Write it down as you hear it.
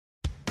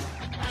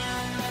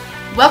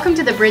Welcome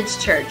to the Bridge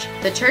Church,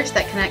 the church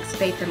that connects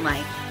faith and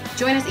life.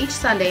 Join us each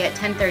Sunday at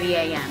 10:30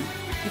 a.m.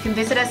 You can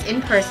visit us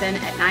in person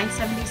at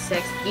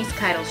 976 East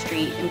Keitel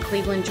Street in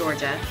Cleveland,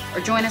 Georgia,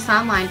 or join us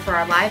online for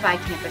our live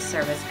iCampus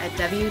service at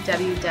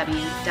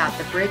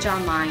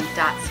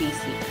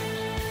www.thebridgeonline.cc.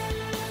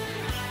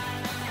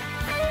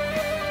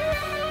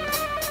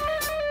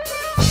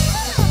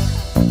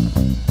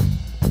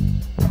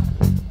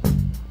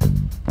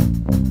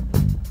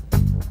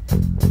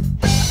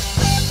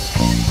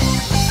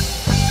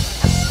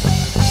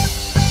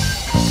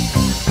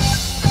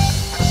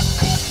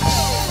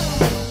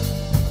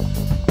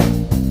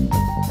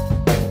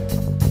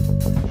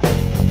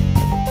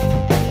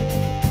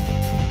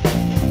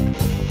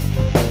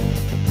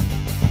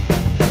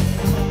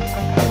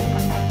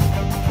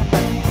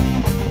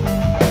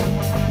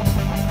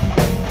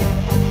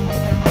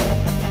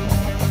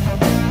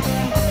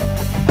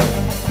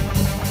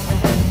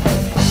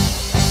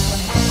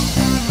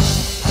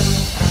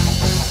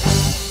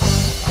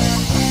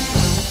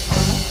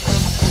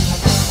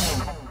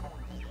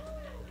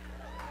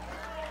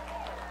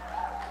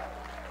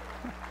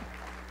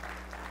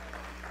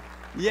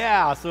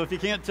 Yeah, so if you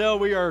can't tell,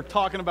 we are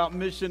talking about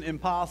Mission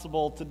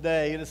Impossible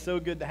today. It is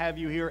so good to have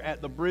you here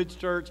at the Bridge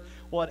Church.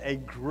 What a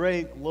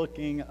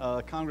great-looking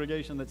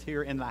congregation that's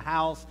here in the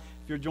house.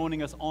 If you're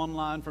joining us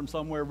online from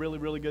somewhere, really,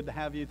 really good to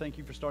have you. Thank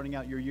you for starting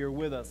out your year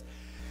with us.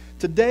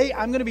 Today,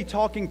 I'm going to be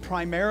talking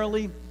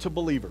primarily to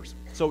believers.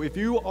 So if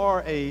you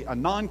are a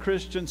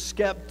non-Christian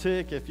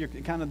skeptic, if you're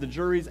kind of the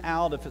jury's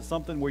out, if it's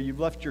something where you've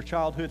left your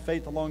childhood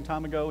faith a long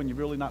time ago and you've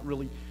really not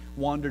really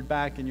wandered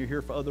back and you're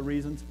here for other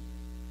reasons,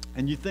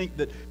 and you think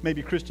that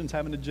maybe Christians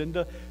have an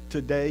agenda,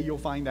 today you'll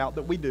find out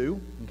that we do,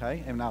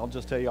 okay? And I'll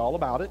just tell you all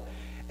about it.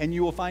 And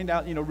you will find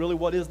out, really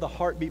what is the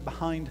heartbeat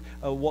behind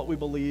what we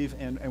believe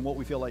and what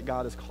we feel like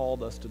God has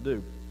called us to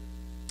do.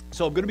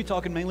 So I'm going to be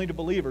talking mainly to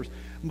believers,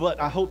 but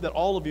I hope that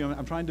all of you,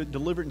 I'm trying to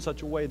deliver it in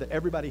such a way that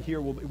everybody here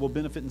will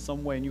benefit in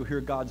some way and you'll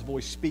hear God's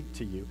voice speak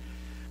to you.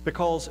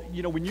 Because,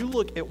 when you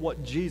look at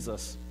what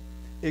Jesus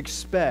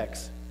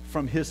expects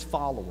from his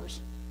followers,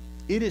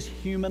 it is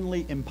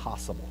humanly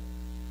impossible.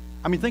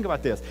 I mean, think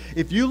about this.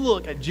 If you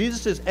look at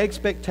Jesus'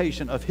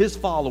 expectation of his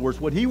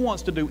followers, what he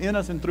wants to do in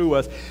us and through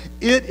us,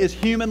 it is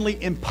humanly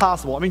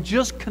impossible. I mean,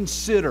 just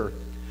consider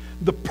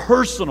the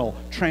personal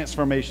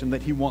transformation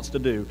that he wants to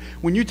do.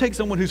 When you take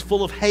someone who's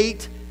full of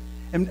hate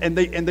and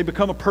they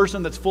become a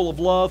person that's full of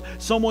love,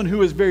 someone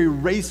who is very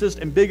racist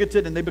and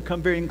bigoted and they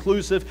become very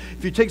inclusive,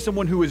 if you take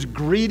someone who is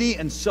greedy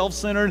and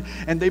self-centered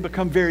and they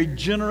become very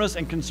generous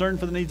and concerned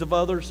for the needs of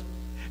others,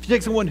 if you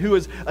take someone who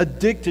is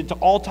addicted to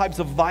all types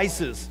of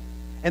vices,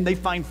 and they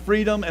find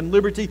freedom and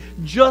liberty,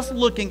 just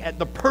looking at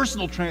the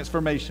personal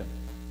transformation.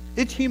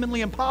 It's humanly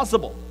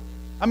impossible.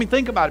 I mean,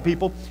 think about it,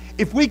 people.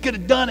 If we could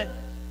have done it,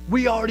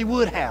 we already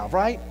would have,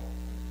 right?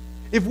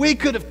 If we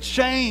could have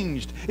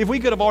changed, if we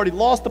could have already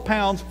lost the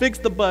pounds,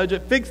 fixed the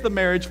budget, fixed the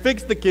marriage,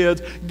 fixed the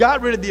kids, got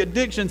rid of the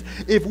addictions,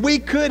 if we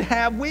could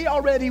have, we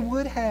already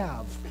would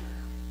have.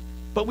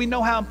 But we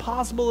know how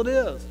impossible it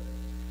is.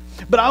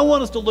 But I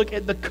want us to look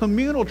at the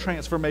communal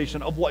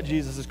transformation of what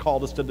Jesus has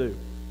called us to do.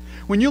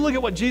 When you look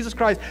at what Jesus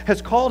Christ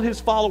has called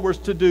his followers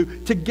to do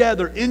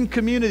together in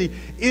community,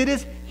 it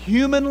is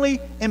humanly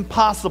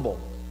impossible.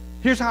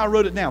 Here's how I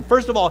wrote it down.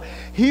 First of all,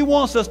 he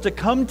wants us to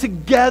come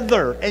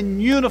together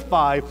and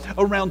unify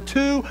around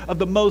two of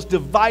the most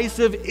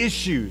divisive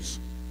issues.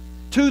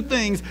 Two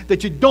things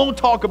that you don't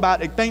talk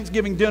about at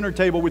Thanksgiving dinner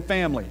table with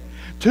family.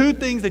 Two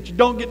things that you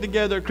don't get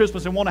together at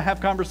Christmas and want to have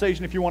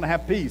conversation if you want to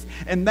have peace.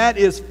 And that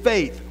is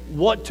faith,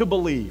 what to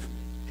believe.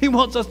 He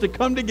wants us to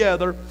come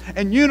together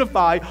and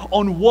unify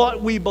on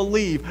what we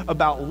believe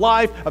about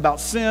life, about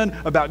sin,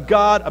 about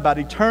God, about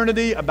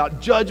eternity, about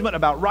judgment,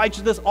 about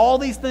righteousness, all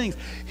these things.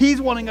 He's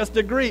wanting us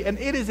to agree, and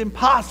it is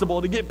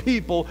impossible to get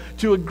people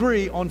to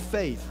agree on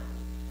faith.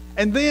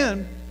 And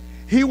then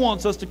he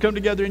wants us to come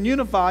together and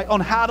unify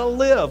on how to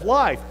live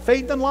life,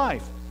 faith and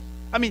life.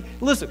 I mean,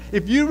 listen,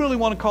 if you really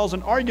want to cause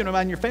an argument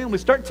around your family,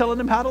 start telling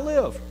them how to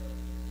live.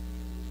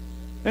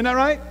 Isn't that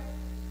right?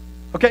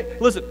 Okay,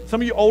 listen, some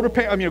of you older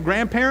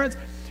grandparents,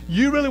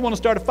 you really want to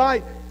start a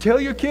fight,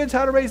 tell your kids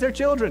how to raise their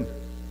children.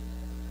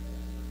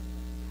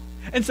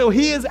 And so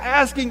he is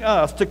asking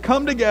us to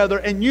come together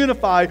and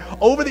unify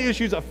over the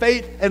issues of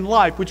faith and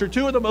life, which are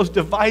two of the most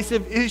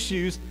divisive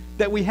issues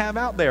that we have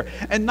out there.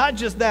 And not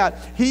just that,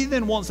 he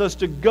then wants us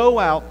to go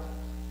out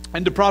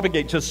and to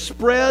propagate, to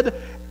spread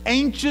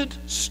ancient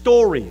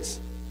stories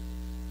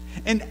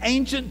and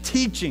ancient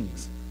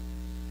teachings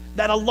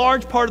that a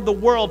large part of the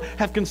world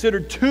have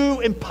considered too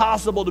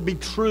impossible to be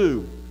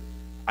true.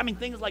 I mean,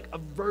 things like a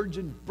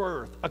virgin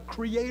birth, a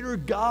creator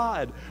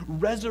God,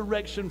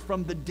 resurrection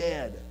from the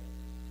dead.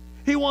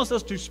 He wants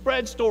us to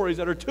spread stories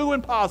that are too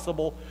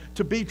impossible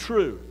to be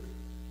true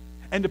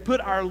and to put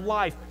our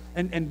life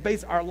and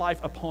base our life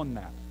upon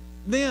that.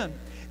 Then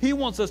He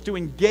wants us to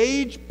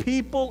engage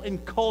people in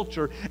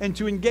culture and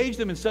to engage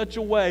them in such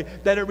a way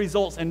that it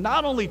results in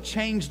not only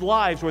changed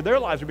lives, where their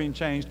lives are being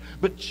changed,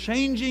 but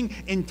changing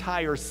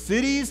entire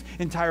cities,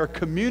 entire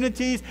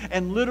communities,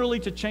 and literally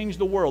to change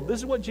the world. This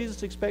is what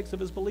Jesus expects of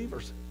his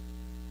believers.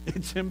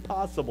 It's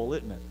impossible,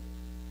 isn't it?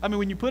 I mean,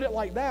 when you put it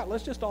like that,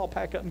 let's just all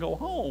pack up and go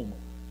home.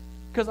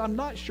 Because I'm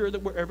not sure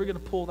that we're ever going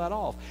to pull that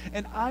off.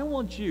 And I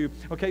want you,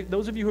 okay,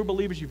 those of you who are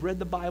believers, you've read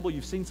the Bible,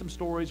 you've seen some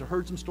stories or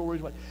heard some stories.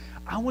 But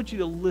I want you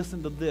to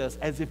listen to this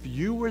as if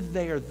you were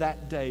there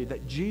that day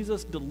that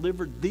Jesus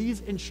delivered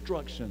these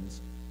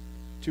instructions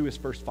to his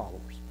first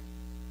followers.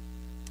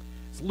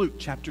 It's Luke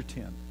chapter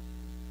 10,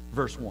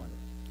 verse 1.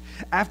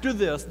 After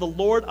this, the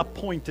Lord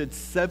appointed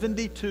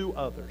 72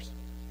 others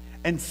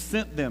and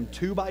sent them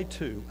 2 by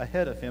 2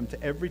 ahead of him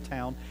to every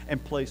town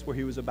and place where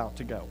he was about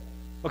to go.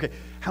 Okay,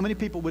 how many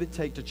people would it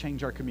take to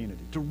change our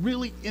community, to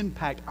really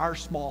impact our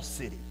small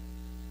city?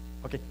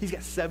 Okay, he's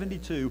got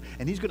 72,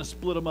 and he's going to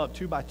split them up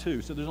 2 by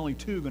 2, so there's only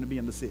 2 going to be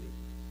in the city.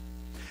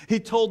 He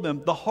told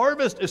them, the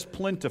harvest is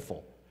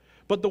plentiful,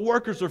 but the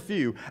workers are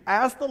few.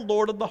 Ask the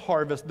Lord of the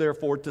harvest,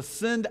 therefore, to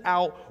send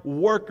out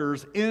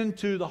workers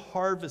into the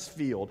harvest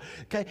field.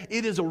 Okay,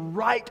 it is a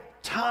right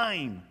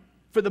time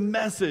for the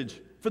message,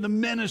 for the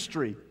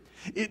ministry.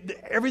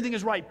 Everything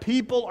is right.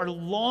 People are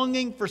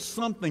longing for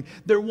something.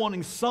 They're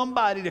wanting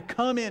somebody to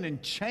come in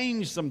and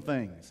change some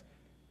things.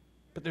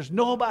 But there's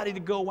nobody to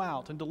go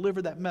out and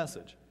deliver that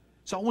message.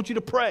 So I want you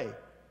to pray.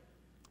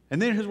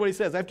 And then here's what he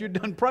says. After you're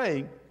done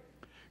praying,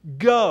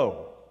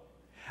 go.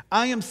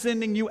 I am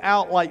sending you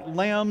out like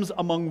lambs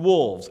among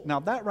wolves.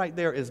 Now that right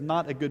there is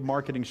not a good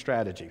marketing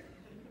strategy.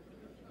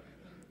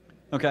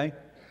 Okay?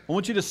 I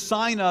want you to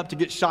sign up to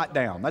get shot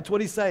down. That's what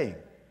he's saying.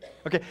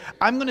 Okay,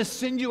 I'm going to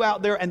send you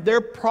out there, and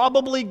they're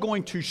probably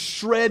going to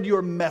shred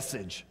your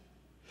message.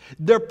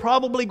 They're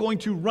probably going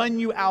to run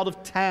you out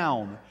of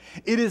town.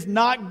 It is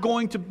not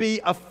going to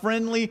be a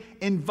friendly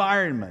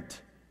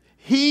environment.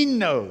 He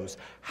knows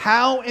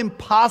how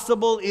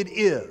impossible it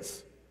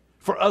is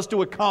for us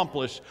to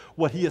accomplish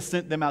what he has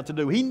sent them out to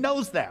do. He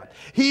knows that.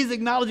 He's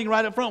acknowledging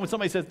right up front when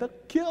somebody says, they'll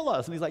kill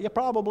us. And he's like, yeah,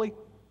 probably.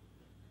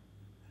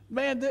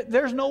 Man,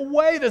 there's no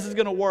way this is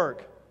going to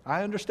work.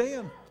 I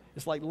understand.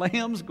 It's like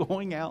lambs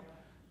going out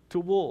to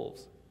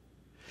wolves.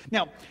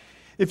 Now,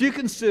 if you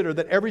consider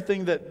that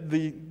everything that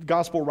the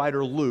gospel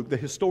writer Luke, the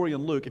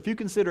historian Luke, if you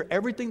consider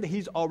everything that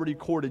he's already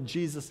recorded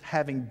Jesus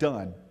having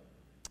done,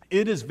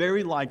 it is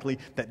very likely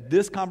that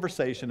this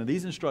conversation and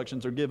these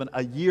instructions are given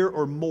a year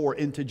or more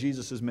into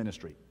Jesus'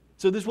 ministry.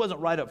 So this wasn't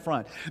right up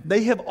front.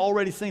 They have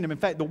already seen him. In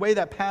fact, the way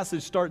that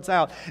passage starts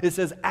out, it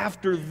says,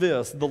 after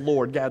this, the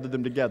Lord gathered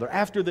them together.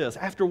 After this,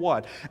 after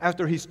what?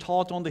 After he's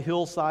taught on the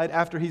hillside,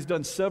 after he's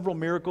done several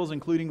miracles,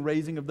 including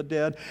raising of the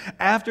dead,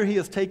 after he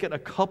has taken a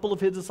couple of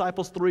his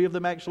disciples, 3 of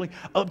them actually,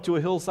 up to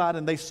a hillside,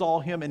 and they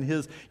saw him in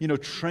his,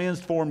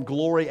 transformed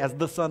glory as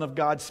the Son of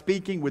God,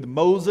 speaking with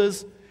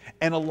Moses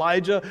and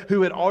Elijah,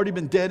 who had already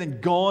been dead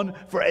and gone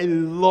for a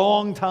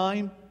long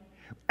time.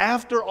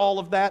 After all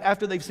of that,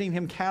 after they've seen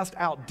him cast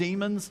out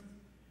demons,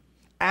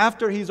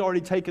 after he's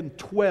already taken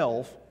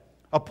 12,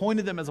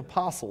 appointed them as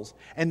apostles,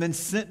 and then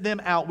sent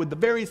them out with the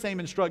very same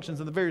instructions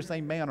in the very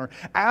same manner,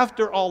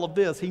 after all of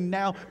this, he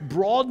now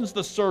broadens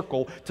the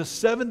circle to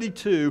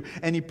 72,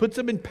 and he puts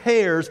them in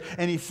pairs,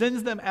 and he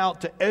sends them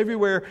out to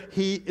everywhere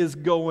he is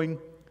going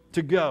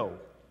to go.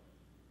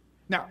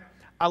 Now,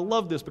 I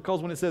love this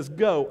because when it says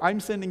go,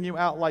 I'm sending you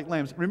out like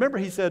lambs. Remember,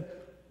 he said,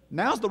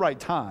 now's the right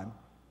time.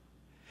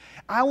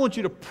 I want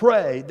you to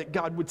pray that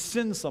God would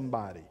send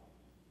somebody.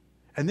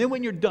 And then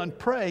when you're done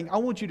praying, I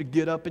want you to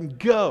get up and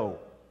go.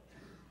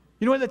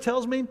 You know what that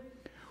tells me?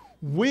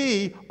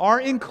 We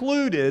are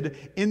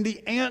included in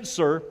the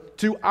answer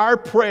to our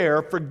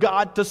prayer for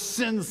God to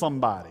send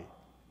somebody.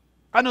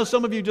 I know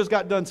some of you just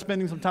got done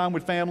spending some time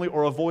with family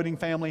or avoiding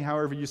family,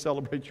 however you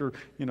celebrate your,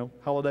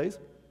 holidays.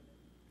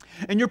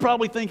 And you're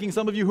probably thinking,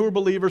 some of you who are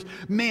believers,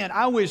 man,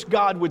 I wish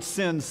God would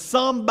send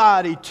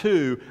somebody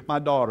to my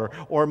daughter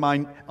or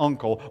my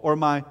uncle or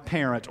my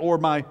parent or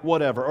my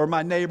whatever or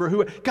my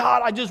neighbor.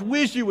 God, I just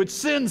wish you would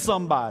send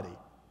somebody.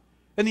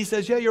 And he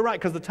says, yeah, you're right,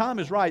 because the time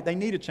is right. They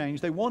need a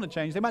change. They want to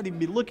change. They might even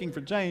be looking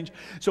for change.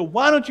 So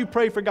why don't you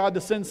pray for God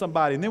to send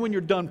somebody? And then when you're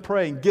done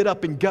praying, get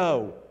up and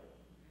go.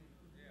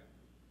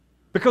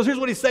 Because here's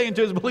what he's saying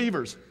to his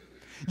believers.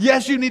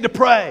 Yes, you need to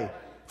pray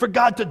for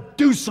God to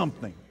do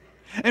something.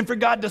 And for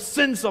God to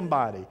send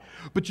somebody.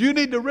 But you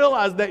need to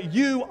realize that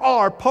you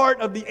are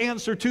part of the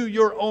answer to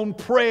your own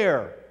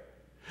prayer.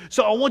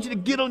 So I want you to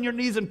get on your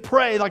knees and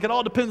pray like it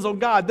all depends on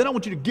God. Then I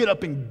want you to get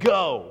up and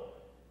go.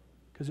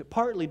 Because it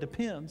partly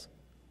depends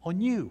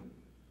on you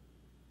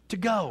to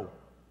go.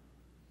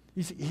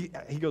 You see,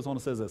 he goes on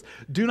and says this.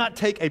 Do not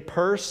take a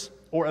purse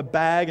or a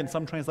bag, in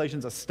some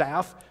translations a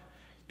staff.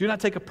 Do not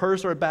take a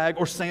purse or a bag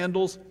or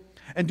sandals.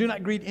 And do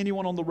not greet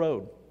anyone on the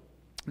road.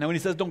 Now, when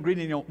he says don't greet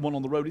anyone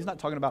on the road, he's not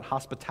talking about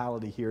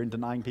hospitality here and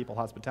denying people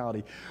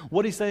hospitality.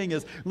 What he's saying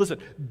is, listen,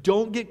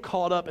 don't get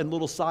caught up in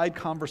little side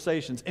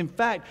conversations. In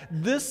fact,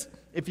 this,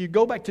 if you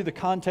go back to the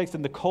context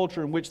and the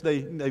culture in which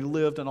they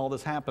lived and all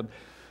this happened,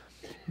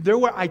 There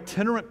were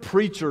itinerant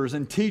preachers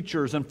and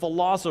teachers and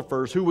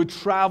philosophers who would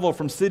travel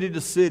from city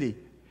to city.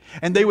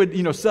 And they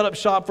would, set up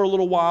shop for a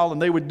little while,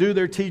 and they would do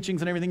their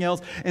teachings and everything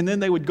else, and then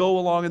they would go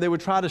along and they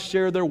would try to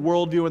share their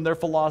worldview and their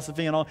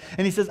philosophy and all.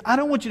 And he says, I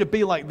don't want you to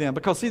be like them,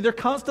 because, see, they're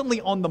constantly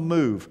on the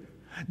move.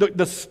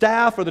 The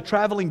staff or the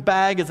traveling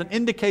bag is an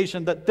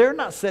indication that they're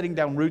not setting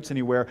down roots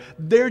anywhere.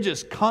 They're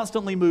just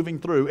constantly moving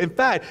through. In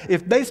fact,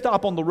 if they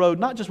stop on the road,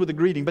 not just with a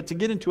greeting, but to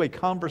get into a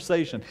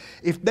conversation,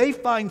 if they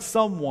find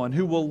someone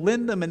who will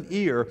lend them an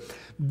ear,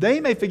 they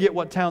may forget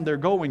what town they're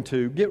going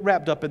to, get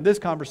wrapped up in this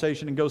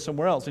conversation, and go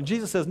somewhere else. And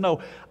Jesus says, no,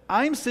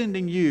 I'm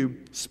sending you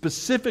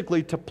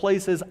specifically to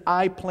places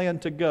I plan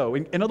to go.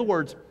 In other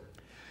words,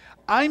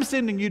 I'm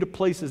sending you to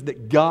places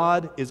that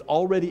God is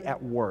already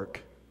at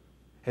work,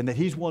 and that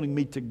He's wanting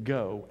me to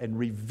go and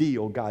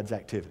reveal God's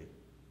activity.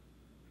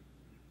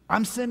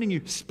 I'm sending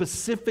you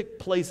specific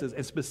places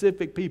and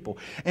specific people.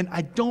 And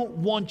I don't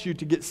want you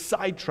to get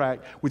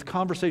sidetracked with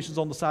conversations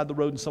on the side of the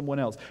road and someone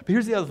else. But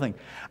here's the other thing.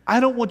 I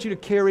don't want you to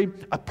carry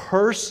a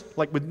purse,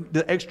 like with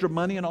the extra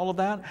money and all of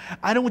that.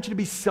 I don't want you to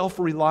be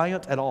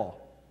self-reliant at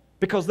all.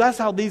 Because that's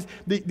how these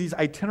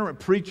itinerant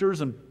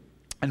preachers and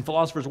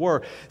philosophers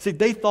were. See,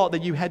 they thought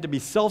that you had to be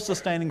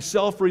self-sustaining,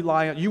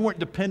 self-reliant. You weren't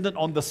dependent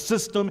on the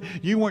system.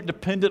 You weren't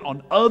dependent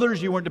on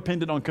others. You weren't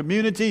dependent on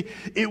community.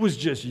 It was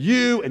just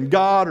you and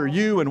God, or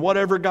you and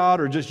whatever God,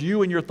 or just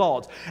you and your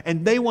thoughts.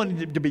 And they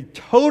wanted to be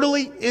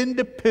totally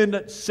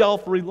independent,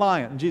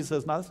 self-reliant. And Jesus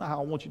says, no, that's not how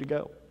I want you to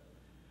go.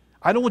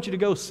 I don't want you to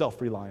go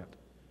self-reliant.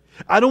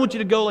 I don't want you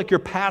to go like you're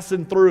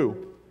passing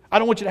through. I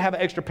don't want you to have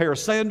an extra pair of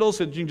sandals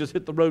so that you can just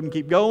hit the road and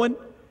keep going.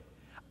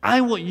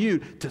 I want you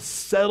to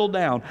settle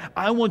down.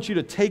 I want you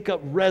to take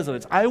up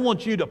residence. I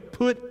want you to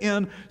put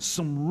in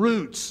some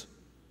roots.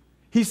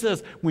 He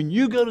says, when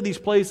you go to these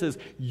places,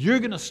 you're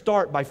going to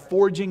start by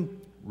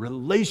forging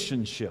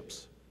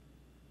relationships,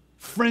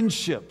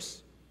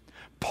 friendships,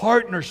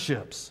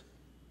 partnerships.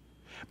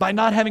 By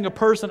not having a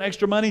purse and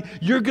extra money,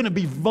 you're going to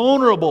be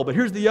vulnerable. But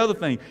here's the other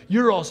thing.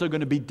 You're also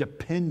going to be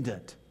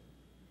dependent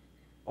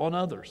on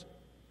others.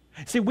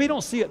 See, we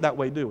don't see it that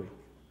way, do we?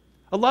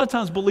 A lot of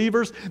times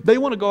believers, they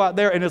want to go out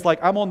there and it's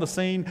like, I'm on the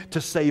scene to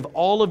save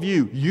all of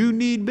you. You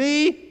need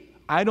me,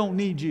 I don't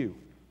need you.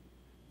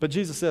 But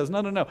Jesus says,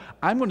 no.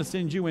 I'm going to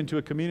send you into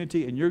a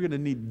community and you're going to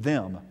need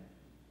them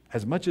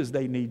as much as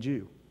they need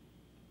you.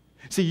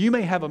 See, you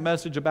may have a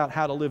message about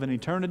how to live in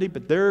eternity,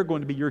 but they're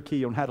going to be your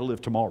key on how to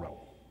live tomorrow.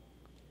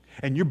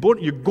 And you're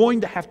going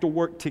to have to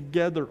work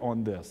together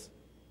on this.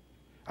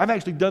 I've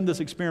actually done this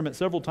experiment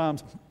several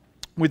times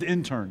with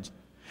interns.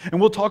 And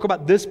we'll talk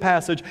about this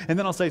passage, and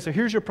then I'll say, so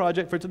here's your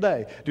project for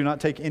today. Do not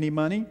take any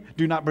money.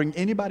 Do not bring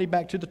anybody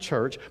back to the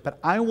church. But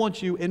I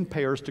want you in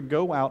pairs to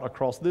go out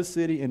across this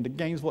city into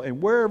Gainesville and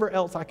wherever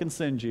else I can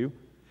send you.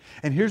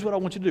 And here's what I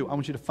want you to do. I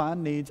want you to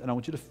find needs, and I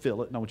want you to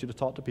fill it, and I want you to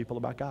talk to people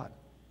about God.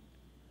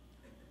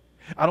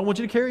 I don't want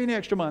you to carry any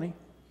extra money.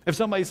 If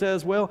somebody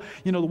says, well,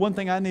 the one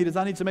thing I need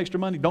some extra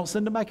money, don't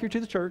send them back here to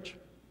the church.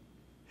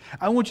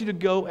 I want you to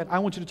go and I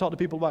want you to talk to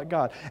people about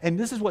God. And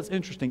this is what's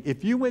interesting.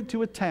 If you went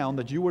to a town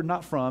that you were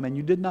not from and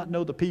you did not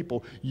know the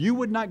people, you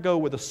would not go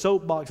with a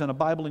soapbox and a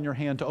Bible in your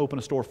hand to open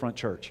a storefront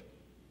church.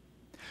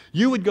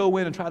 You would go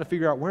in and try to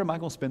figure out, where am I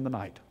going to spend the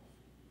night?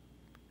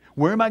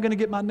 Where am I going to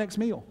get my next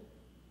meal?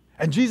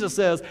 And Jesus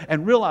says,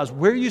 and realize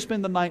where you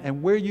spend the night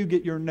and where you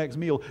get your next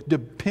meal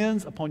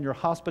depends upon your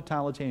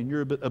hospitality and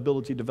your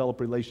ability to develop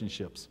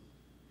relationships.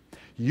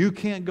 You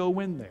can't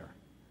go in there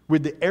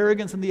with the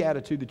arrogance and the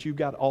attitude that you've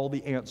got all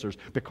the answers,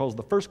 because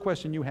the first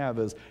question you have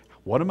is,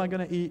 what am I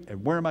going to eat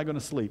and where am I going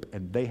to sleep?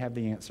 And they have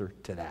the answer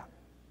to that.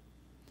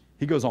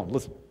 He goes on,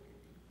 listen.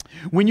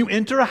 When you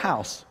enter a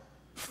house,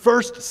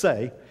 first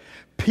say,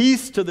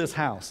 peace to this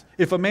house.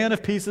 If a man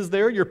of peace is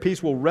there, your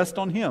peace will rest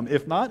on him.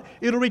 If not,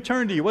 it'll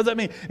return to you. What does that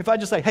mean? If I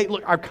just say, hey,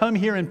 look, I've come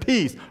here in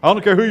peace. I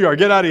don't care who you are.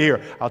 Get out of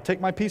here. I'll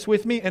take my peace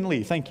with me and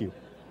leave. Thank you.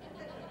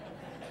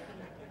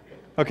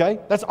 Okay?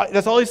 That's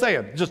all he's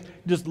saying.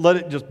 Just let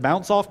it just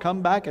bounce off,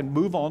 come back, and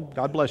move on.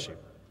 God bless you.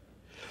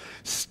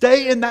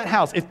 Stay in that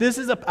house. If this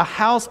is a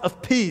house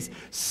of peace,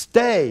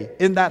 stay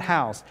in that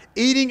house,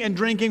 eating and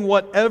drinking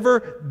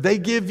whatever they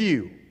give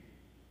you.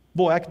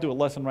 Boy, I could do a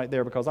lesson right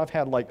there, because I've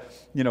had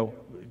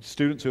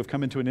students who have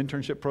come into an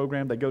internship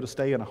program. They go to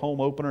stay in a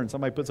home opener and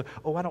somebody puts,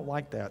 oh, I don't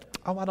like that.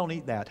 Oh, I don't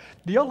eat that.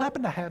 Do y'all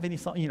happen to have any,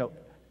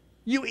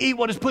 you eat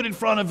what is put in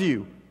front of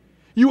you.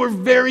 You are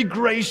very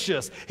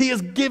gracious.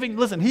 He's giving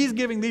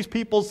these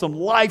people some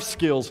life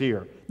skills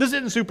here. This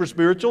isn't super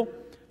spiritual.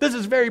 This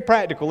is very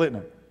practical, isn't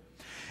it?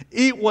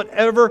 Eat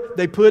whatever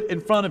they put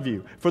in front of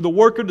you, for the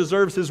worker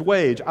deserves his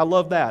wage. I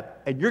love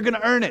that. And you're going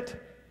to earn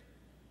it.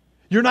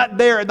 You're not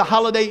there at the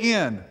Holiday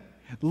Inn.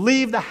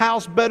 Leave the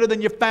house better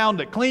than you found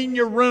it. Clean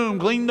your room,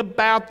 clean the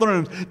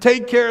bathrooms,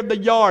 take care of the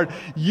yard.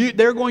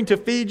 They're going to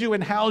feed you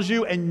and house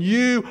you, and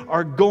you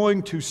are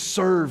going to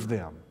serve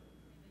them.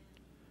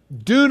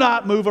 Do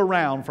not move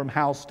around from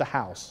house to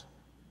house.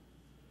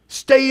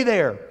 Stay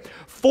there.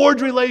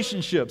 Forge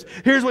relationships.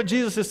 Here's what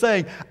Jesus is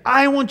saying.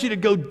 I want you to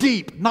go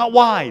deep, not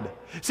wide.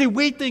 See,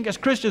 we think as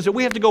Christians that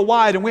we have to go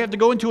wide and we have to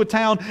go into a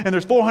town and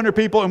there's 400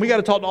 people and we got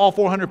to talk to all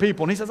 400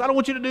 people. And he says, I don't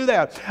want you to do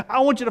that.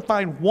 I want you to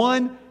find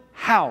one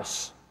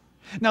house.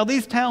 Now,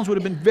 these towns would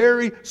have been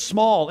very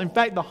small. In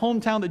fact, the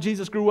hometown that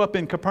Jesus grew up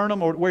in,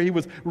 Capernaum, or where he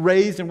was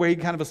raised and where he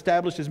kind of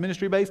established his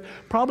ministry base,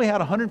 probably had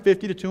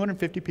 150 to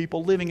 250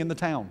 people living in the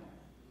town.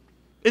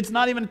 It's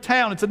not even a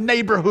town, it's a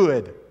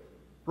neighborhood,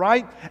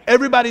 right?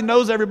 Everybody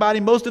knows everybody.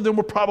 Most of them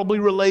were probably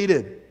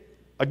related.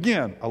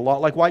 Again, a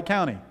lot like White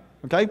County,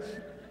 okay?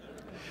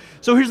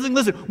 So here's the thing,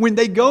 listen, when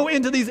they go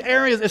into these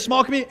areas, a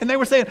small community, and they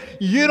were saying,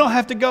 you don't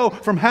have to go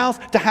from house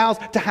to house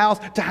to house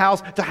to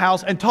house to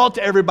house and talk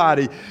to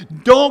everybody.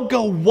 Don't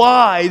go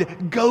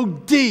wide, go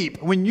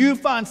deep. When you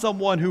find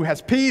someone who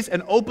has peace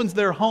and opens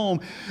their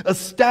home,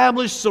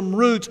 establish some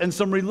roots and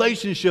some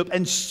relationship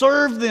and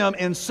serve them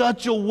in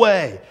such a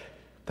way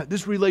that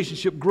this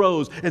relationship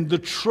grows and the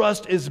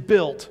trust is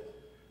built.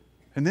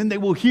 And then they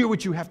will hear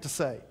what you have to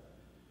say.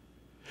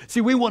 See,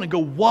 we want to go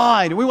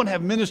wide, and we want to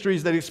have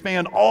ministries that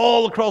expand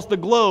all across the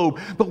globe,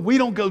 but we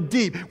don't go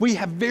deep. We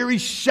have very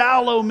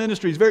shallow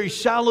ministries, very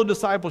shallow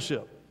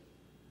discipleship,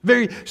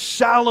 very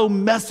shallow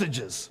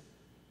messages,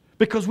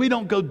 because we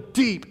don't go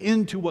deep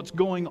into what's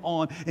going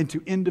on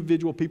into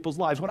individual people's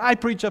lives. When I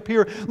preach up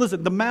here,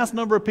 listen, the mass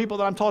number of people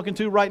that I'm talking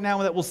to right now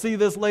that will see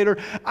this later,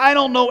 I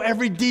don't know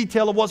every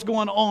detail of what's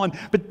going on,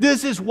 but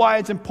this is why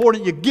it's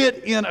important you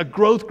get in a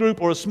growth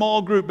group or a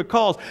small group,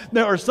 because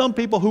there are some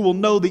people who will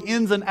know the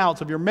ins and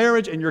outs of your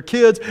marriage and your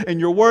kids and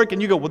your work,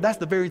 and you go, well, that's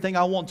the very thing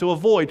I want to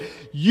avoid.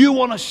 You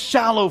want a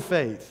shallow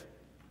faith.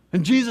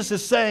 And Jesus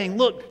is saying,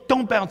 look,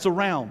 don't bounce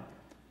around.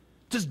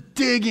 Just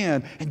dig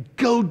in and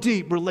go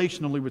deep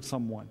relationally with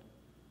someone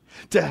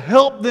to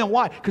help them.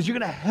 Why? Because you're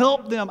going to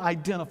help them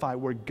identify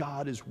where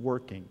God is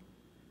working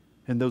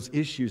in those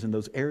issues and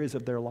those areas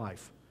of their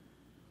life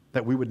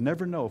that we would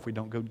never know if we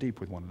don't go deep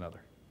with one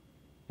another.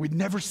 We'd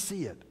never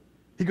see it.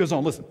 He goes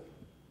on, listen.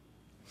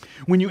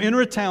 When you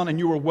enter a town and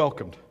you are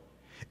welcomed,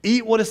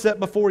 eat what is set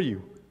before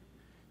you.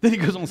 Then he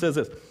goes on and says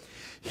this.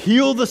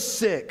 Heal the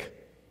sick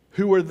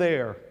who are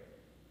there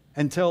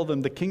and tell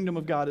them the kingdom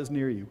of God is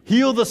near you.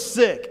 Heal the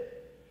sick.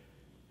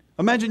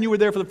 Imagine you were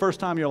there for the first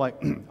time. You're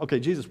like, okay,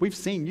 Jesus, we've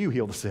seen you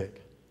heal the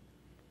sick.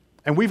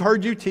 And we've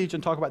heard you teach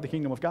and talk about the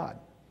kingdom of God.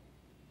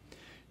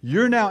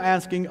 You're now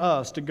asking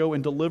us to go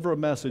and deliver a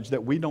message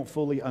that we don't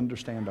fully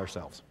understand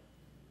ourselves.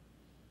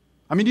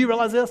 I mean, do you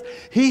realize this?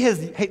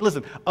 Hey,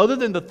 listen, other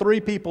than the three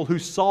people who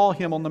saw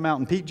him on the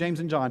mountain, Pete, James,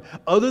 and John,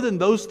 other than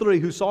those three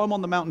who saw him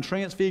on the mountain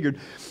transfigured,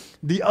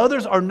 the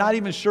others are not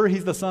even sure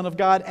he's the Son of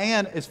God.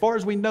 And as far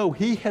as we know,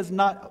 he has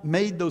not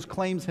made those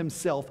claims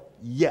himself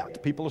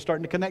yet. People are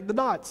starting to connect the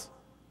dots.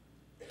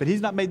 But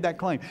he's not made that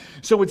claim.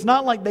 So it's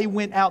not like they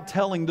went out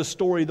telling the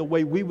story the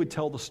way we would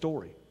tell the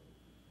story.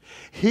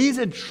 He's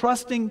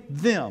entrusting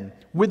them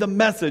with a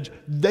message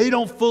they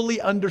don't fully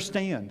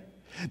understand,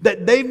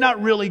 that they've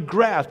not really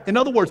grasped. In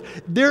other words,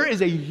 there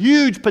is a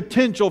huge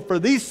potential for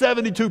these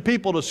 72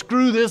 people to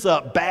screw this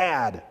up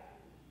bad.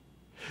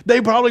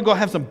 They're probably going to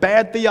have some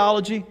bad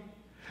theology.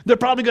 They're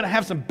probably going to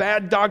have some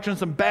bad doctrine,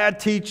 some bad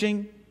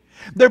teaching.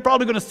 They're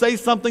probably going to say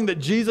something that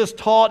Jesus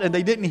taught and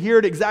they didn't hear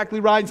it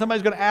exactly right. And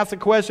somebody's going to ask a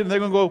question and they're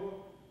going to go,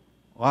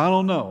 well, I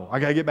don't know. I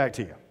got to get back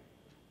to you.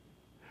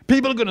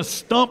 People are going to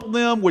stump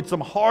them with some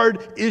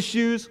hard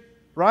issues,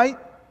 right?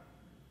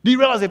 Do you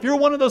realize if you're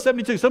one of those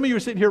 72, some of you are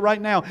sitting here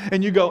right now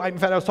and you go, in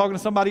fact, I was talking to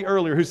somebody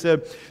earlier who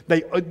said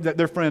that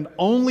their friend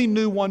only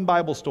knew one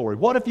Bible story.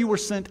 What if you were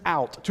sent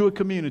out to a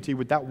community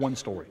with that one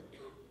story?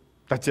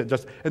 That's it.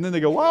 And then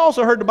they go, well, I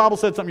also heard the Bible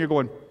said something. You're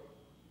going,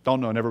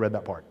 don't know, never read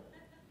that part.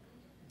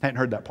 Hadn't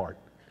heard that part.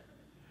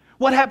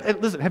 What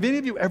happened? Listen, have any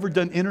of you ever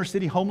done inner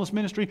city homeless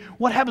ministry?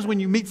 What happens when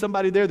you meet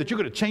somebody there that you're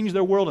going to change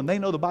their world and they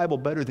know the Bible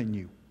better than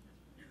you?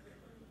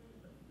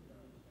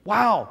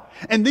 Wow.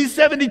 And these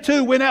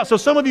 72 went out. So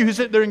some of you who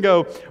sit there and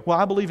go, well,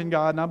 I believe in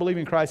God and I believe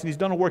in Christ and He's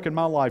done a work in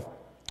my life,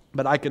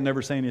 but I can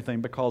never say anything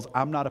because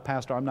I'm not a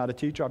pastor, I'm not a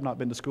teacher, I've not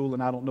been to school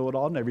and I don't know it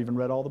all. I've never even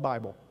read all the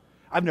Bible.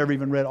 I've never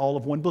even read all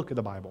of one book of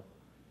the Bible.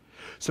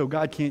 So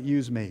God can't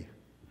use me.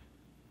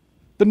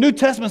 The New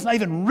Testament's not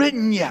even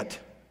written yet.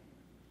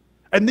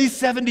 And these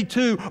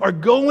 72 are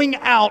going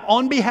out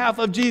on behalf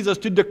of Jesus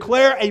to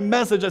declare a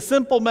message, a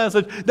simple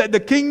message, that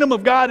the kingdom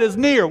of God is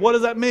near. What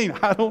does that mean?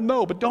 I don't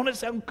know, but don't it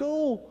sound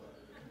cool?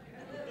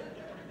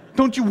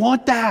 Don't you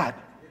want that?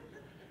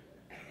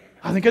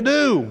 I think I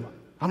do.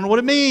 I don't know what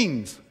it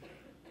means.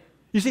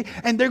 You see,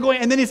 and they're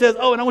going, and then he says,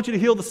 oh, and I want you to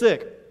heal the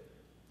sick.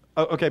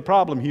 Okay,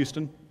 problem,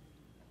 Houston.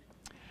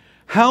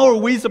 How are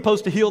we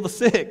supposed to heal the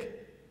sick?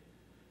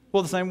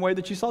 Well, the same way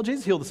that you saw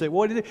Jesus heal the sick.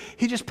 What did he do?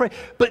 He just prayed.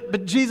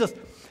 But Jesus,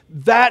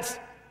 that's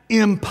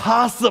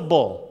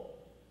impossible.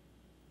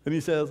 And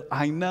he says,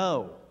 I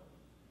know.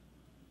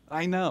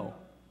 I know.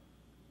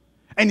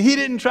 And he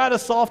didn't try to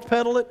soft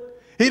pedal it.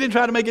 He didn't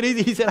try to make it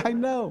easy. He said, I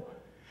know.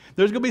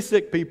 There's going to be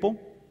sick people,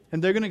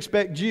 and they're going to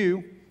expect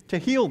you to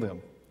heal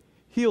them.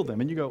 Heal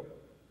them. And you go,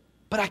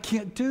 but I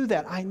can't do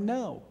that. I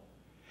know.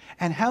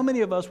 And how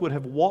many of us would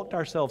have walked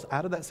ourselves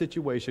out of that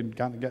situation,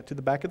 got to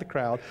the back of the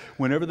crowd,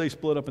 whenever they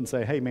split up and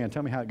say, hey man,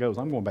 tell me how it goes.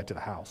 I'm going back to the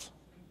house.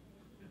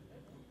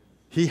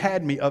 He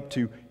had me up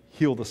to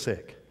heal the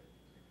sick.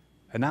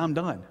 And now I'm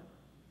done.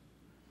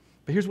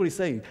 But here's what he's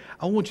saying.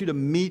 I want you to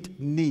meet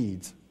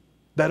needs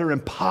that are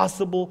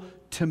impossible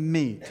to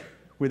meet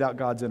without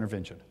God's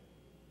intervention.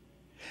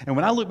 And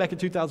when I look back at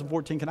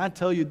 2014, can I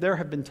tell you there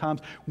have been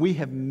times we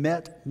have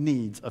met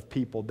needs of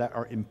people that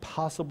are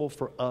impossible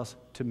for us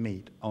to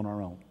meet on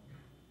our own.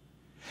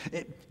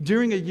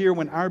 During a year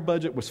when our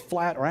budget was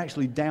flat or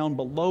actually down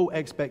below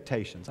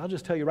expectations, I'll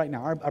just tell you right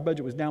now, our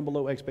budget was down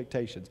below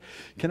expectations.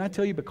 Can I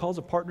tell you, because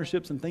of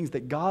partnerships and things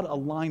that God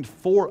aligned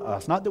for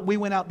us, not that we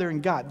went out there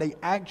and got, they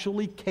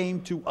actually came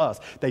to us.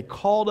 They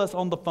called us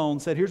on the phone,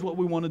 said, here's what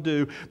we want to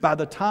do. By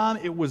the time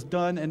it was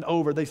done and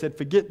over, they said,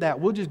 forget that.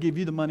 We'll just give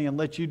you the money and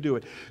let you do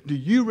it. Do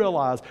you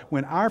realize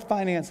when our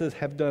finances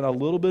have done a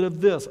little bit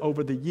of this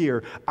over the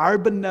year, our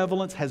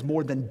benevolence has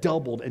more than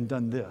doubled and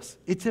done this?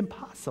 It's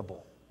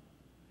impossible.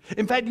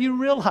 In fact, do you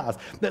realize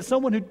that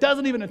someone who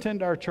doesn't even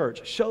attend our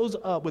church shows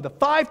up with a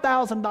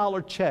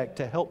 $5,000 check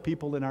to help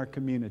people in our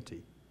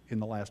community in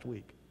the last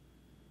week?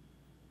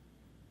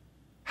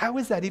 How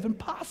is that even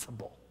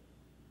possible?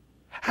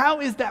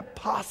 How is that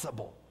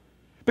possible?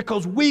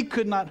 Because we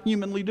could not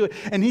humanly do it.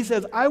 And he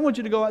says, I want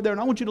you to go out there and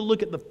I want you to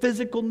look at the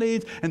physical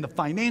needs and the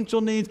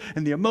financial needs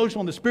and the emotional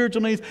and the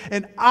spiritual needs.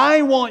 And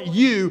I want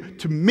you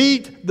to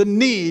meet the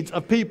needs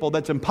of people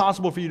that's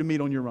impossible for you to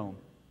meet on your own.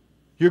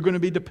 You're going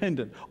to be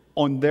dependent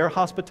on their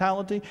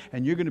hospitality,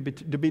 and you're going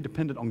to be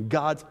dependent on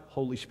God's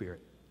Holy Spirit.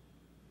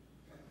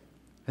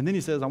 And then he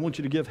says, I want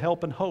you to give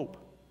help and hope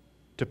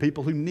to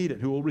people who need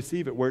it, who will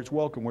receive it, where it's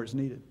welcome, where it's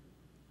needed.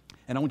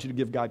 And I want you to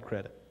give God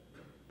credit.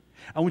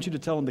 I want you to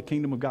tell them the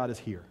kingdom of God is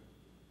here.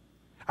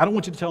 I don't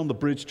want you to tell them the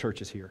Bridge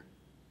Church is here.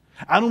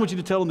 I don't want you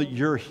to tell them that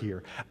you're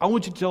here. I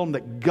want you to tell them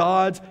that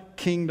God's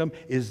kingdom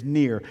is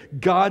near.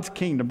 God's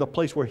kingdom, the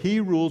place where He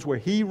rules, where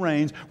He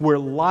reigns, where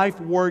life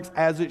works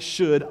as it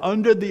should,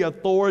 under the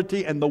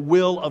authority and the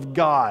will of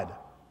God.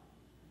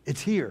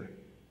 It's here.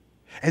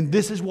 And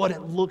this is what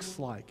it looks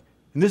like.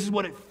 And this is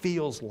what it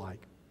feels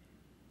like.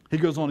 He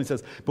goes on, he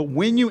says, but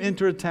when you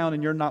enter a town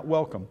and you're not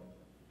welcome,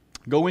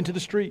 go into the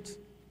streets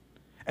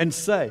and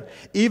say,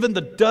 even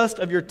the dust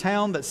of your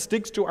town that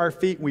sticks to our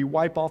feet, we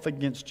wipe off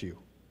against you.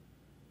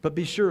 But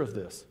be sure of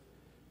this,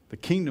 the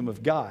kingdom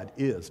of God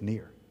is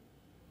near.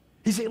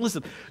 He's saying,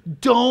 listen,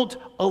 don't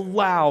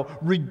allow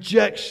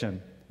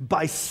rejection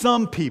by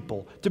some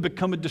people to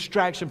become a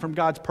distraction from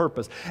God's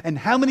purpose. And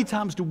how many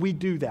times do we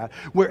do that?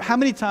 How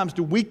many times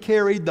do we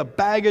carry the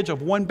baggage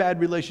of one bad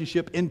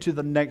relationship into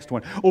the next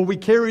one? Or we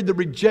carry the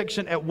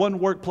rejection at one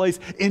workplace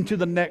into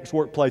the next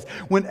workplace?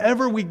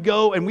 Whenever we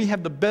go and we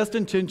have the best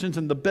intentions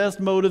and the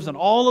best motives and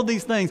all of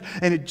these things,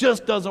 and it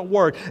just doesn't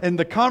work, and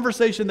the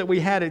conversation that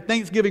we had at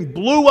Thanksgiving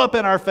blew up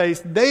in our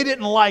face, they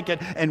didn't like it,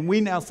 and we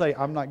now say,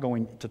 I'm not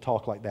going to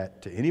talk like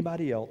that to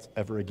anybody else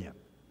ever again.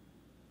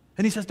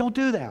 And he says, don't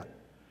do that.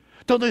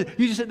 Don't do that.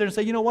 You just sit there and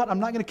say, you know what?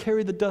 I'm not going to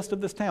carry the dust of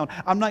this town.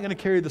 I'm not going to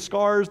carry the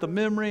scars, the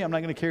memory. I'm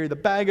not going to carry the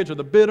baggage or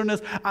the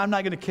bitterness. I'm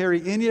not going to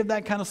carry any of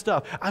that kind of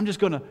stuff. I'm just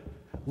going to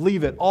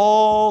leave it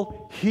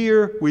all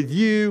here with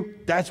you.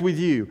 That's with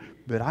you.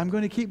 But I'm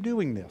going to keep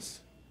doing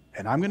this.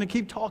 And I'm going to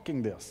keep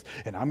talking this.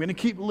 And I'm going to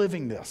keep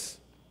living this.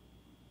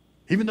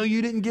 Even though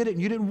you didn't get it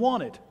and you didn't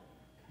want it.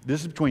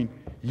 This is between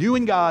you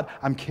and God.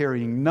 I'm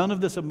carrying none of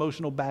this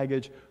emotional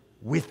baggage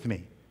with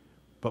me.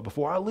 But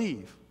before I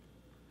leave,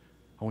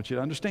 I want you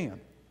to understand,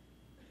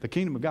 the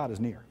kingdom of God is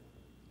near.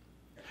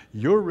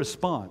 Your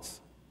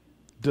response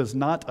does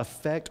not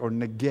affect or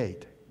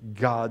negate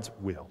God's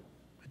will.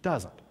 It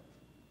doesn't.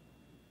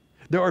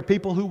 There are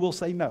people who will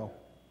say no,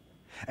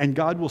 and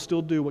God will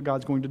still do what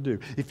God's going to do.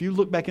 If you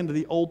look back into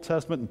the Old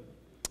Testament,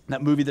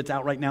 that movie that's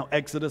out right now,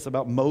 Exodus,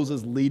 about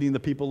Moses leading the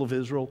people of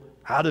Israel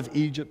out of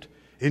Egypt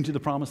into the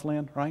promised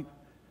land, right?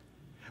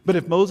 But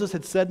if Moses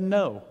had said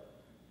no,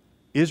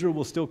 Israel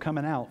was still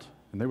coming out,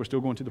 and they were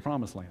still going to the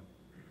promised land.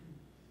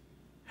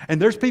 And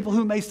there's people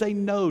who may say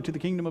no to the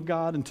kingdom of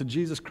God and to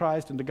Jesus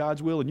Christ and to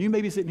God's will. And you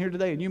may be sitting here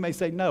today and you may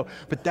say no.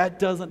 But that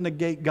doesn't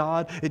negate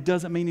God. It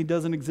doesn't mean He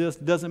doesn't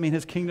exist. It doesn't mean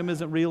His kingdom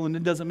isn't real. And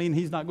it doesn't mean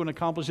He's not going to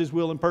accomplish His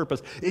will and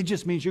purpose. It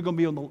just means you're going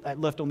to be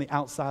left on the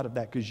outside of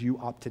that because you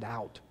opted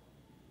out.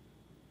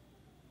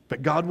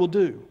 But God will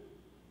do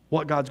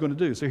what God's going to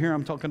do. So here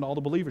I'm talking to all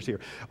the believers here.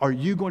 Are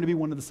you going to be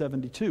one of the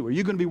 72? Are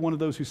you going to be one of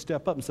those who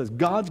step up and says,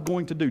 God's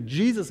going to do.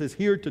 Jesus is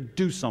here to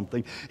do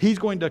something. He's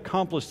going to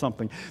accomplish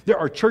something. There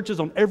are churches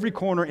on every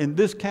corner in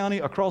this county,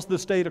 across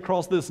this state,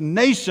 across this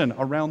nation,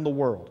 around the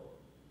world.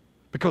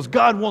 Because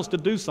God wants to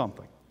do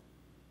something.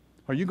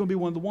 Are you going to be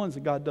one of the ones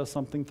that God does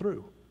something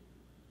through?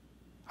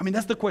 I mean,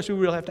 that's the question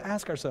we really have to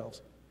ask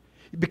ourselves.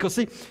 Because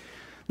see,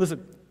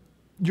 listen,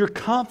 your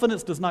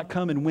confidence does not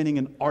come in winning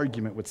an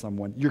argument with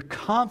someone. Your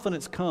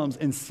confidence comes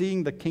in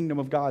seeing the kingdom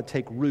of God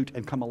take root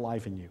and come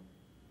alive in you.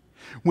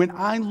 When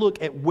I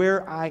look at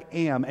where I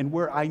am and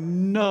where I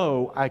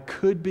know I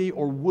could be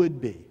or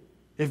would be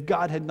If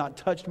God had not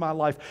touched my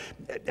life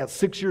at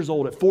 6 years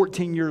old, at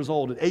 14 years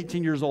old, at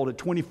 18 years old, at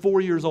 24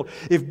 years old,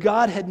 if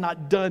God had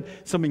not done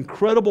some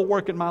incredible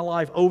work in my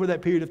life over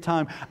that period of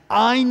time,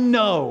 I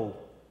know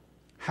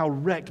how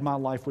wrecked my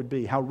life would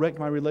be, how wrecked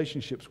my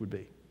relationships would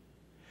be.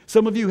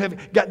 Some of you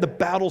have got the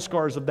battle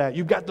scars of that.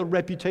 You've got the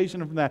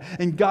reputation of that.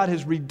 And God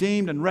has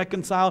redeemed and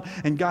reconciled,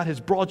 and God has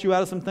brought you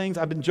out of some things.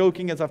 I've been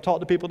joking as I've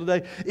talked to people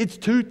today. It's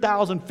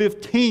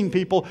 2015,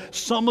 people.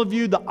 Some of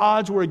you, the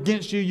odds were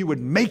against you. You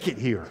would make it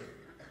here.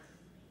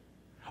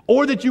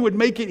 Or that you would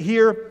make it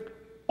here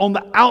on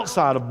the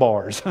outside of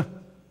bars.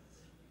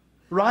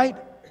 Right?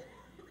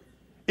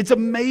 It's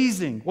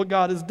amazing what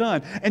God has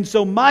done. And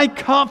so my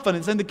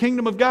confidence in the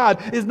kingdom of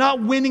God is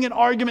not winning an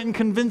argument and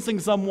convincing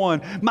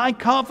someone. My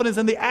confidence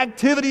in the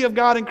activity of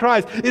God in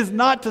Christ is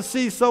not to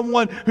see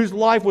someone whose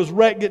life was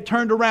wrecked get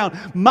turned around.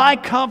 My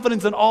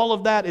confidence in all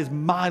of that is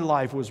my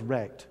life was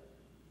wrecked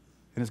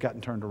and has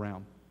gotten turned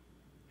around.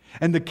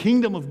 And the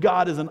kingdom of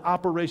God is an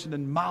operation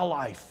in my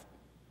life.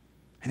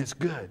 And it's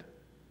good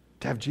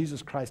to have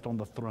Jesus Christ on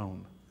the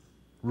throne,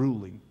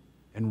 ruling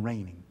and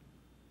reigning.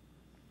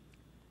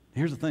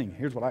 Here's the thing.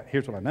 Here's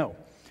what I know.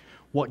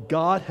 What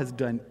God has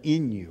done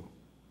in you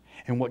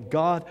and what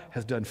God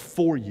has done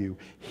for you,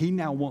 He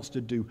now wants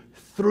to do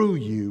through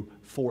you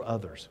for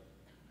others.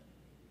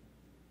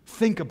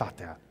 Think about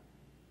that.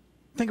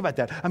 Think about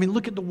that. I mean,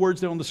 look at the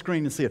words there on the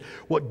screen and see it.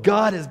 What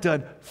God has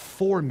done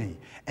for me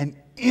and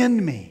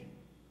in me,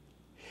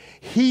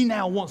 He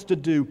now wants to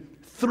do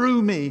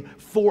through me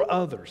for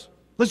others.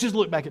 Let's just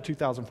look back at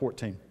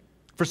 2014.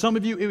 For some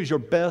of you, it was your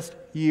best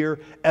year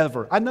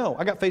ever. I know.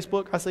 I got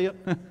Facebook. I see it.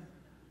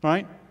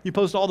 Right? You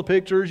post all the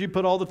pictures. You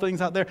put all the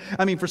things out there.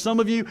 I mean, for some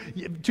of you,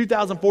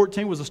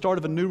 2014 was the start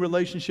of a new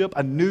relationship,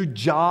 a new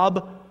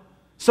job.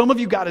 Some of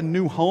you got a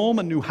new home,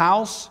 a new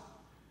house.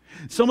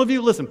 Some of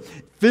you, listen,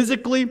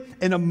 physically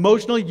and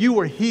emotionally, you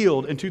were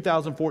healed in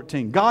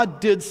 2014. God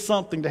did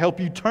something to help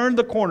you turn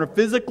the corner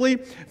physically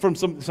from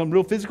some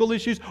real physical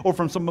issues or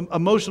from some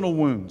emotional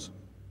wounds.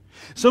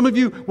 Some of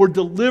you were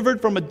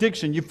delivered from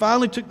addiction. You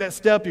finally took that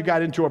step. You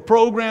got into a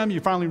program. You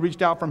finally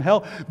reached out from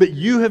help. But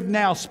you have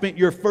now spent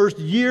your first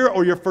year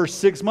or your first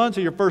 6 months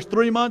or your first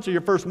 3 months or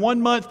your first 1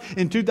 month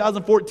in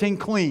 2014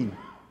 clean.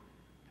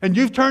 And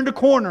you've turned a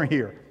corner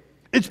here.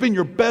 It's been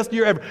your best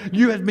year ever.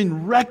 You have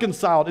been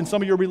reconciled in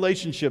some of your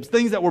relationships.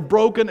 Things that were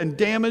broken and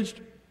damaged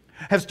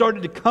have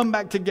started to come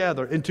back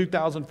together in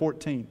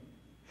 2014.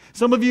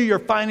 Some of you, your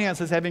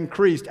finances have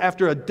increased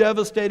after a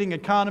devastating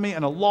economy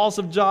and a loss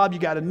of job. You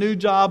got a new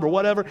job or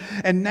whatever,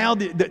 and now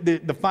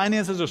the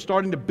finances are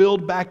starting to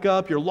build back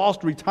up. Your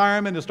lost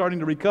retirement is starting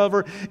to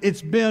recover.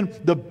 It's been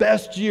the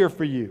best year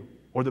for you,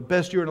 or the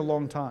best year in a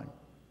long time.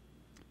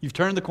 You've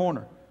turned the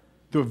corner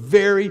through a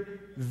very,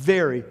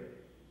 very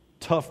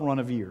tough run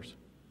of years.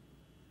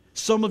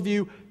 Some of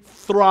you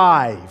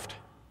thrived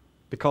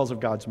because of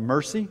God's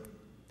mercy,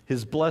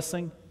 His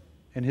blessing,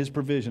 and His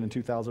provision in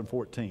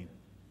 2014.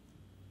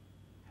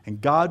 And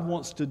God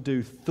wants to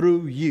do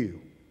through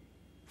you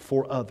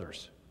for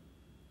others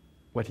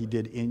what He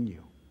did in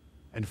you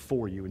and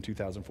for you in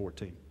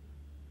 2014.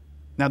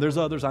 Now, there's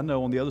others I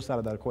know on the other side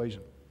of that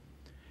equation.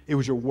 It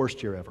was your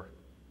worst year ever.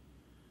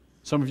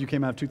 Some of you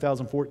came out of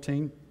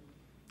 2014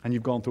 and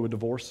you've gone through a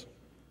divorce.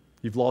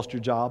 You've lost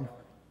your job.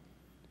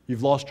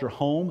 You've lost your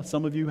home.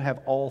 Some of you have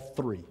all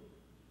three.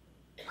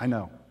 I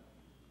know.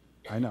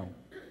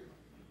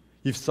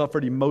 You've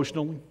suffered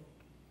emotionally.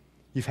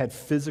 You've had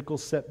physical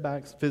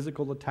setbacks,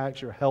 physical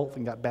attacks, your health,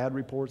 and got bad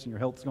reports, and your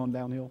health's gone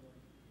downhill.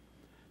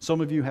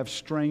 Some of you have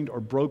strained or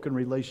broken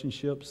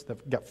relationships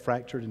that got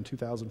fractured in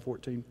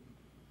 2014.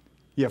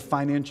 You have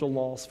financial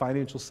loss,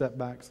 financial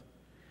setbacks.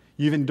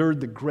 You've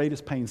endured the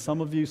greatest pain. Some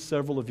of you,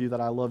 several of you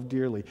that I love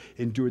dearly,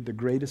 endured the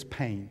greatest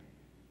pain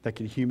that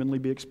could humanly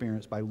be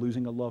experienced by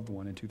losing a loved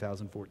one in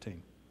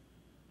 2014.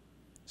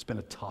 It's been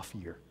a tough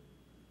year.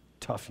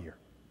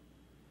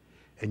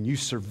 And you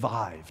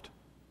survived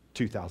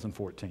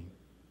 2014.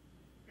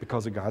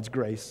 Because of God's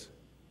grace,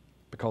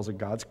 because of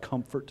God's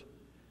comfort,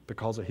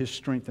 because of His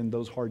strength in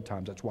those hard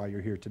times. That's why you're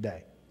here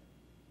today.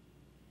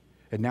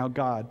 And now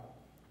God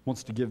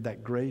wants to give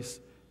that grace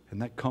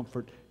and that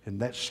comfort and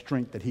that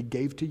strength that He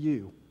gave to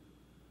you.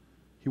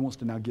 He wants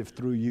to now give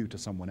through you to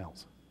someone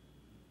else.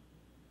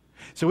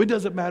 So it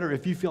doesn't matter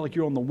if you feel like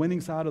you're on the winning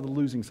side or the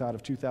losing side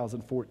of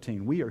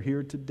 2014. We are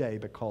here today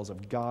because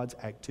of God's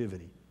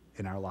activity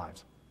in our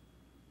lives.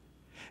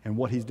 And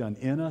what He's done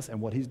in us and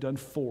what He's done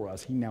for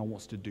us, He now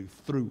wants to do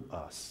through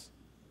us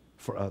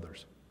for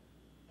others.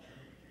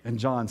 In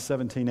John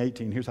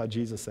 17:18, here's how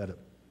Jesus said it.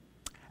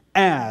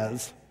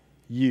 As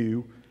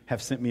you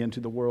have sent me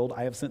into the world,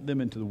 I have sent them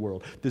into the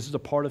world. This is a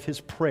part of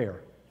His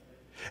prayer.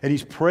 And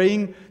He's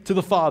praying to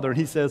the Father, and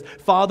He says,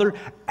 Father,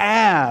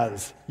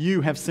 as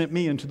you have sent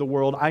me into the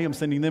world, I am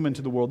sending them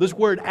into the world. This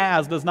word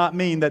as does not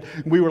mean that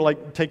we were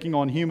like taking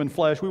on human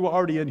flesh. We were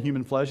already in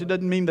human flesh. It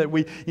doesn't mean that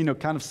we,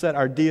 kind of set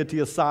our deity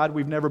aside.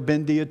 We've never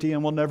been deity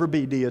and will never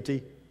be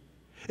deity.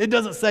 It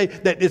doesn't say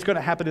that it's going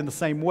to happen in the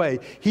same way.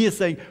 He is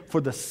saying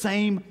for the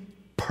same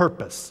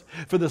purpose.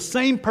 For the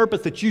same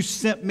purpose that you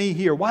sent me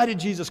here. Why did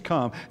Jesus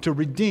come? To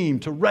redeem,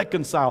 to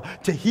reconcile,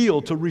 to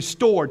heal, to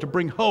restore, to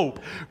bring hope.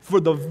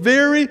 For the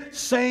very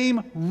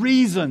same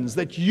reasons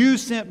that you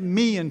sent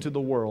me into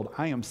the world,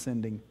 I am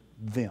sending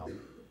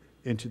them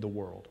into the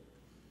world.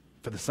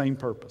 For the same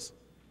purpose.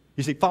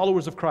 You see,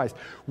 followers of Christ,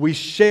 we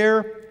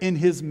share in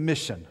His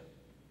mission.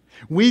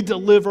 We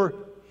deliver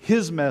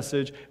His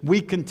message.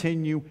 We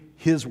continue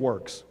His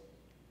works.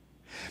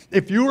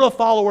 If you're a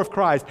follower of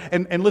Christ,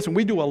 and listen,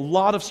 we do a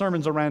lot of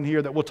sermons around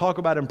here that will talk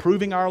about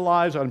improving our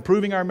lives,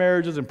 improving our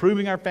marriages,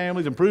 improving our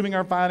families, improving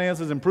our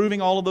finances, improving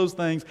all of those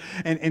things,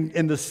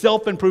 and the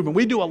self-improvement.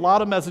 We do a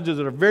lot of messages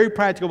that are very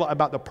practical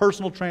about the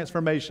personal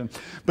transformation.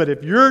 But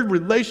if your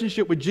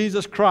relationship with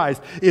Jesus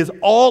Christ is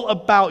all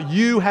about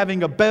you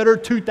having a better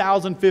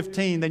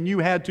 2015 than you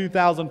had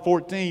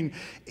 2014,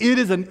 it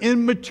is an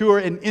immature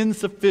and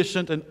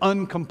insufficient and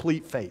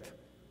incomplete faith.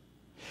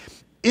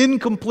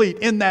 Incomplete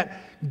in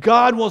that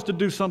God wants to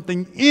do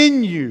something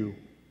in you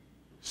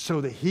so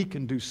that He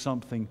can do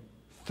something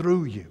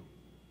through you.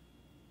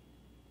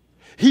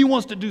 He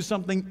wants to do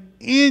something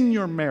in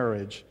your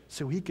marriage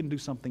so He can do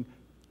something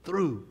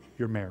through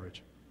your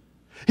marriage.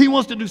 He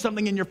wants to do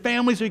something in your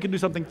family so He can do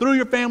something through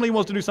your family. He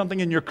wants to do something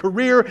in your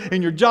career,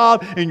 in your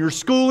job, in your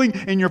schooling,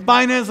 in your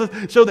finances,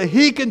 so that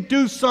He can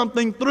do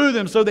something through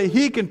them, so that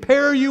He can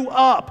pair you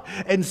up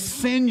and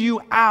send you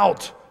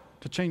out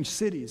to change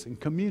cities and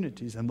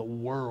communities and the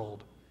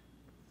world.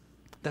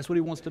 That's what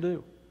He wants to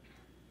do.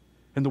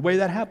 And the way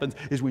that happens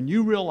is when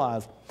you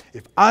realize,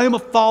 if I am a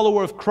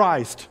follower of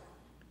Christ,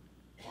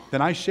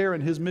 then I share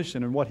in His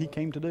mission and what He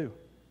came to do.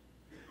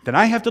 Then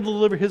I have to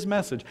deliver His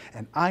message,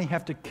 and I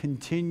have to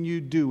continue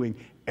doing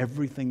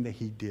everything that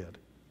He did.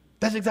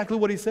 That's exactly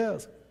what He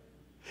says.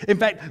 In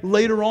fact,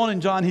 later on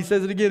in John, He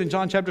says it again in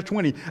John chapter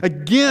 20.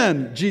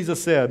 Again,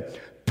 Jesus said,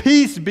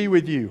 "Peace be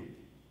with you."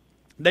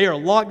 They are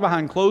locked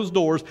behind closed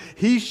doors.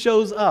 He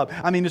shows up.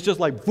 I mean, it's just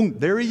like, boom,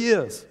 there He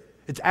is.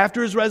 It's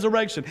after His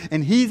resurrection,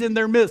 and He's in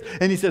their midst.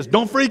 And He says,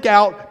 don't freak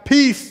out.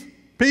 Peace,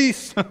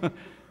 peace.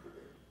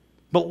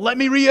 But let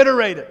me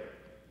reiterate it.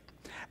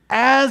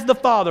 As the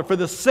Father, for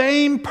the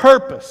same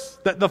purpose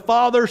that the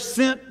Father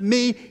sent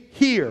me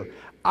here,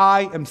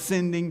 I am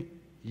sending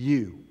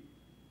you.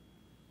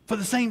 For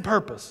the same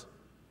purpose.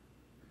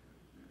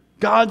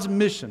 God's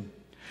mission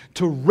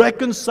to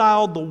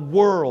reconcile the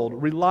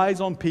world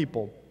relies on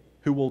people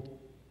who will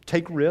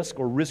take risk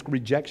or risk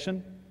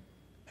rejection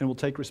and will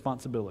take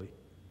responsibility.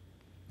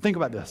 Think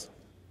about this.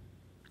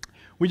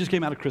 We just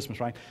came out of Christmas,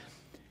 right?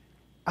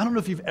 I don't know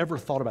if you've ever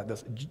thought about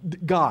this.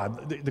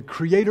 God, the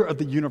creator of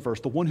the universe,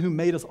 the one who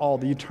made us all,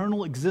 the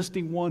eternal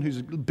existing one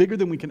who's bigger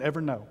than we can ever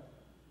know,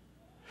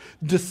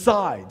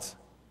 decides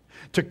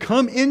to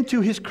come into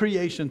His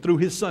creation through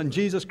His Son,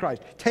 Jesus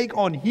Christ, take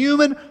on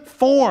human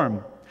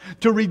form,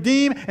 to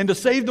redeem and to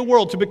save the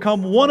world, to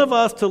become one of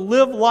us, to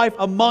live life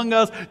among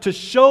us, to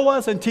show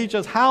us and teach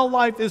us how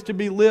life is to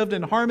be lived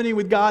in harmony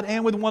with God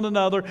and with one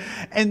another,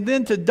 and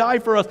then to die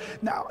for us.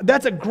 Now,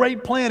 that's a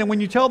great plan, and when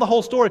you tell the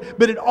whole story,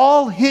 but it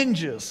all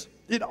hinges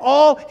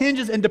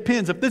and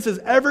depends. If this is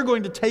ever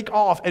going to take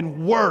off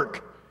and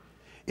work,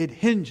 it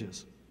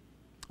hinges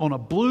on a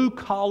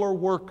blue-collar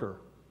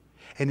worker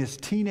and his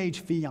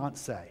teenage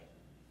fiancée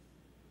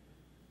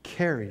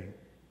carrying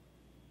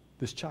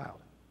this child.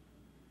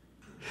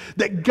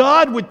 That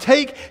God would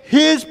take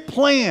His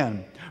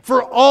plan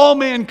for all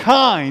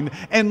mankind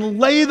and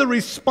lay the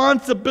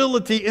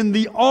responsibility in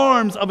the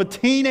arms of a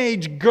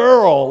teenage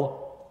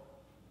girl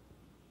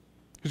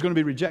who's going to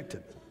be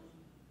rejected.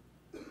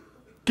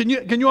 Can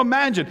you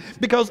imagine?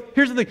 Because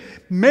here's the thing.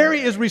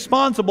 Mary is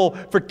responsible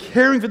for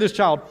caring for this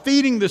child,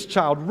 feeding this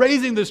child,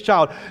 raising this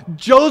child.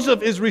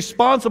 Joseph is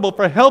responsible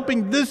for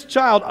helping this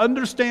child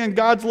understand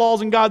God's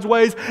laws and God's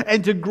ways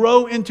and to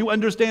grow into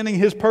understanding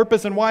His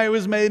purpose and why He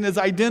was made and His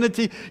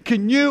identity.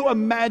 Can you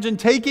imagine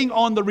taking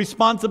on the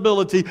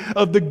responsibility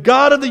of the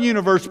God of the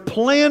universe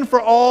plan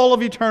for all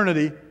of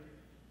eternity?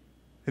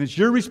 And it's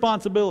your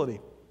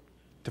responsibility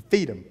to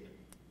feed Him,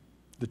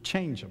 to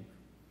change Him,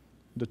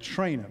 to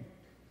train Him,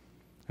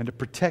 and to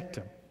protect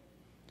Him,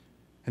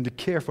 and to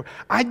care for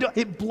Him.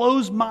 It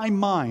blows my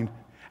mind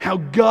how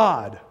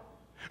God,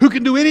 who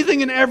can do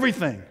anything and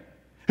everything,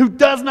 who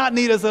does not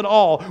need us at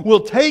all,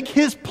 will take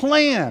His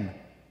plan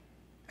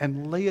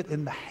and lay it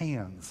in the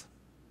hands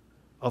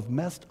of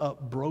messed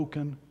up,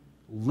 broken,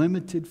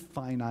 limited,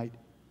 finite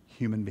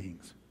human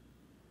beings.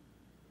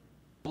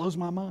 Blows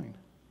my mind.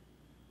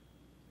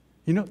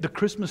 You know, the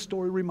Christmas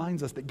story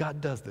reminds us that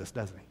God does this,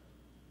 doesn't He?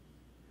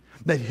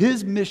 That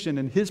His mission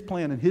and His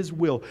plan and His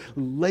will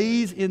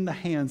lays in the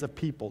hands of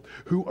people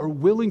who are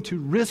willing to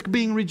risk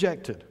being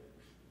rejected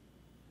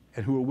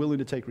and who are willing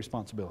to take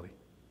responsibility.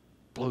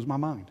 Blows my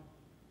mind.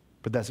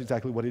 But that's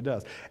exactly what He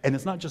does. And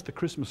it's not just the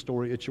Christmas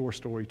story, it's your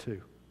story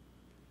too.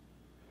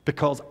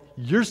 Because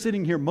you're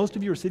sitting here, most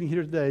of you are sitting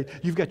here today,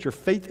 you've got your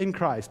faith in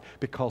Christ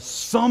because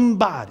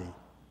somebody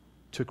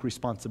took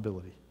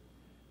responsibility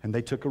and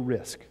they took a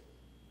risk.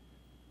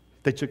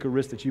 They took a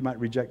risk that you might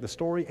reject the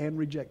story and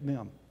reject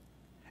them.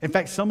 In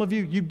fact, some of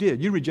you, you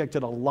did. You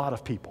rejected a lot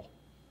of people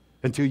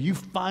Until you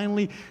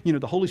finally,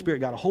 the Holy Spirit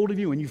got a hold of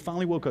you and you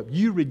finally woke up.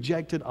 You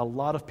rejected a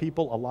lot of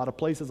people, a lot of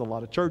places, a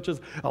lot of churches.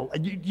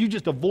 You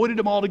just avoided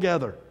them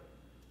altogether.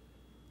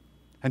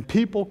 And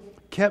people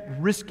kept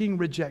risking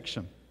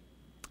rejection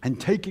and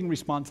taking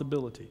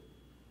responsibility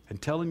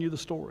and telling you the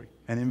story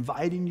and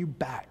inviting you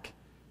back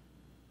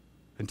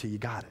until you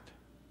got it.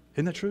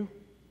 Isn't that true?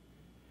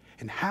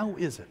 And how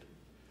is it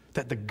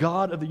that the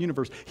God of the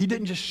universe, He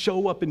didn't just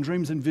show up in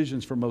dreams and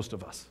visions for most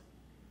of us.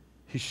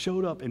 He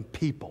showed up in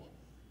people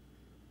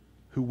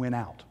who went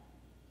out,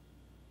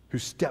 who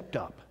stepped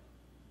up,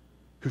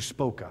 who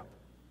spoke up.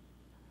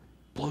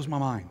 Blows my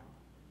mind.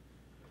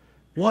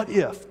 What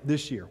if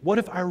this year, what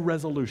if our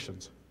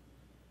resolutions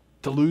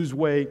to lose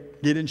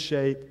weight, get in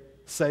shape,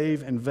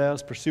 save,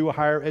 invest, pursue a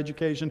higher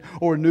education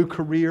or a new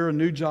career, a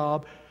new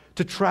job,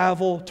 to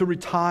travel, to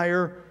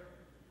retire,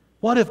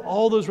 what if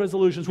all those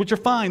resolutions, which are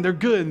fine, they're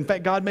good, in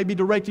fact, God may be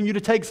directing you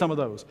to take some of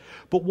those,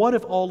 but what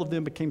if all of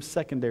them became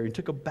secondary and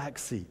took a back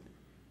seat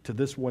to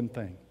this one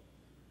thing?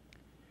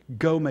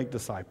 Go make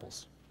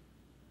disciples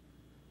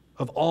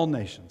of all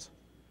nations,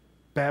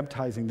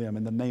 baptizing them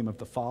in the name of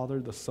the Father,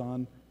 the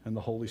Son, and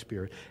the Holy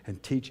Spirit,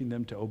 and teaching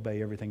them to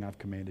obey everything I've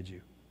commanded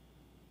you.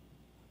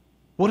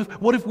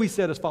 What if we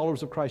said as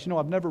followers of Christ,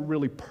 I've never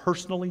really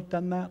personally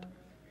done that.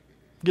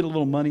 Get a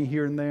little money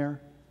here and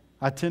there.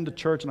 I attend a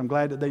church, and I'm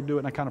glad that they do it,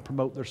 and I kind of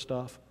promote their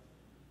stuff.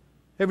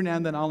 Every now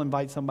and then I'll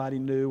invite somebody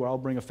new, or I'll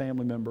bring a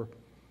family member.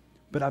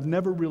 But I've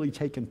never really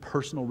taken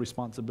personal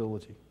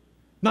responsibility.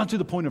 Not to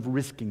the point of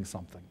risking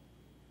something.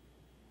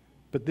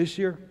 But this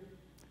year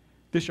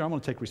I'm going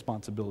to take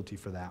responsibility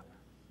for that.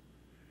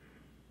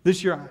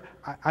 This year,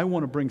 I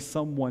want to bring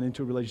someone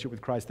into a relationship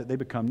with Christ that they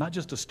become not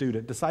just a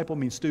student. Disciple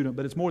means student,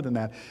 but it's more than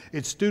that.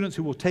 It's students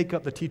who will take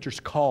up the teacher's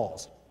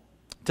cause,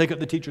 take up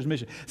the teacher's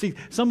mission. See,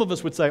 some of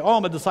us would say,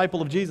 I'm a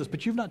disciple of Jesus,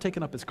 but you've not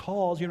taken up His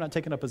cause. You've not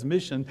taken up His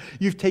mission.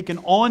 You've taken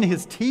on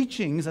His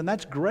teachings, and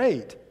that's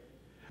great.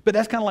 But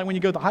that's kind of like when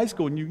you go to high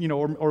school, and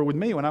or with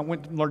me when I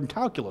went and learned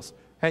calculus.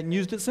 Hadn't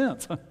used it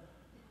since.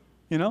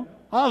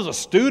 I was a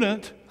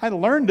student. I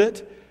learned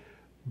it,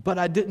 but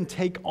I didn't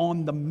take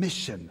on the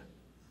mission.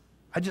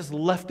 I just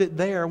left it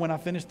there when I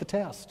finished the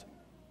test.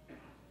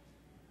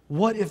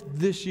 What if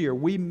this year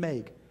we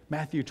make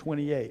Matthew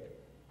 28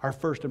 our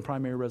first and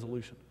primary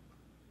resolution?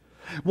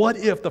 What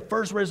if the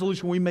first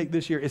resolution we make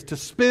this year is to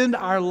spend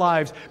our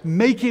lives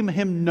making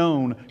Him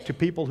known to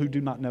people who do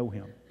not know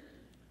Him?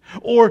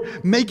 Or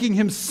making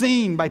Him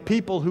seen by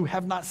people who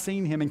have not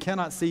seen Him and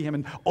cannot see Him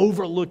and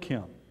overlook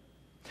Him?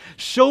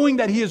 Showing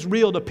that He is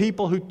real to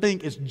people who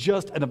think it's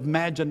just an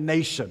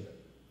imagination.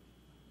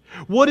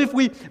 What if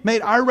we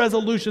made our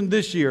resolution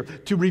this year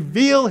to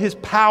reveal His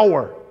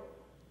power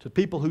to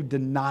people who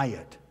deny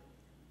it?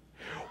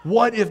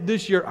 What if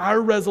this year our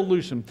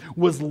resolution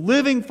was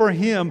living for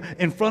Him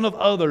in front of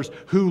others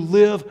who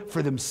live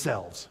for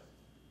themselves?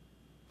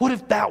 What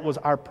if that was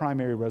our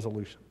primary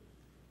resolution?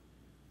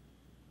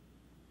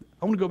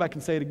 I want to go back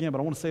and say it again, but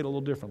I want to say it a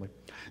little differently.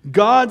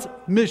 God's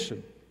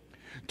mission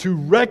to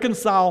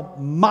reconcile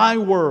my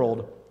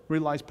world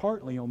relies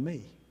partly on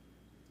me.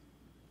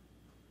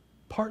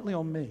 Partly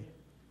on me.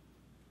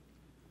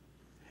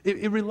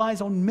 It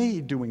relies on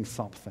me doing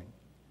something.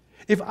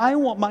 If I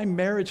want my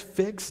marriage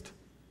fixed,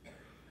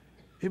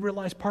 it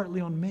relies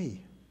partly on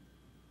me.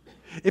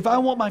 If I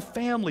want my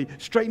family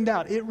straightened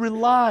out, it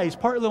relies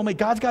partly on me.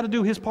 God's got to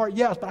do His part,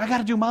 yes, but I got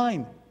to do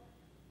mine.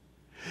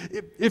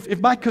 If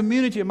my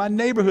community, if my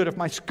neighborhood, if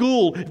my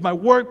school, if my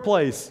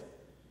workplace,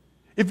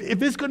 if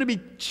it's going to be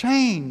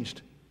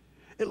changed,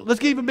 let's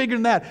get even bigger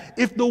than that.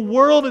 If the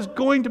world is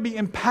going to be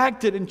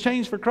impacted and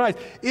changed for Christ,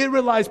 it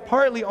relies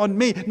partly on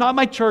me. Not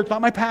my church,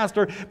 not my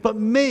pastor, but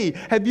me.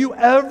 Have you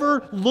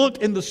ever looked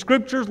in the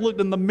Scriptures,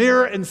 looked in the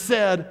mirror and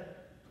said,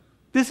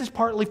 this is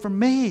partly for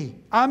me.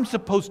 I'm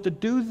supposed to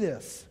do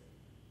this.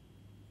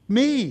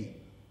 Me.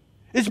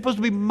 It's supposed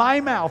to be my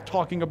mouth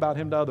talking about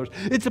Him to others.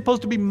 It's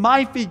supposed to be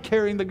my feet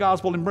carrying the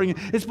gospel and bringing.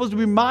 It's supposed to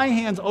be my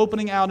hands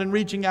opening out and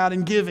reaching out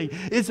and giving.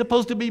 It's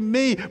supposed to be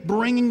me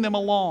bringing them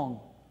along.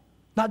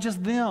 Not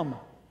just them,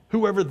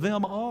 whoever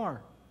them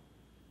are.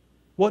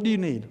 What do you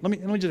need? Let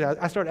me just ask.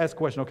 I start to ask a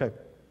question. Okay,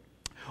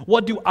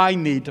 what do I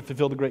need to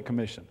fulfill the Great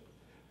Commission?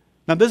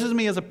 Now, this is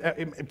me as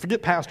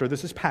forget pastor,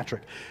 this is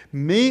Patrick.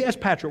 Me as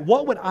Patrick,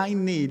 what would I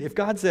need if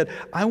God said,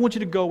 I want you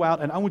to go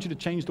out and I want you to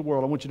change the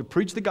world. I want you to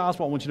preach the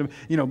gospel. I want you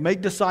to,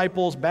 make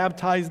disciples,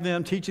 baptize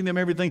them, teaching them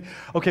everything.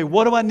 Okay,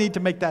 what do I need to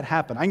make that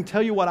happen? I can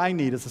tell you what I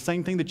need. It's the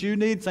same thing that you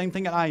need, same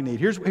thing that I need.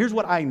 Here's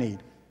what I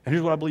need, and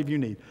here's what I believe you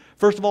need.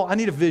 First of all, I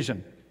need a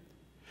vision.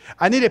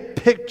 I need a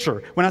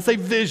picture. When I say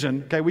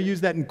vision, okay, we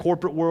use that in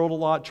corporate world a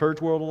lot, church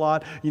world a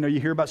lot. You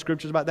hear about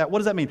scriptures about that. What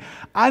does that mean?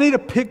 I need a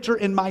picture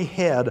in my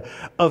head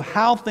of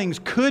how things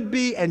could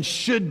be and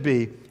should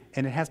be,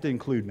 and it has to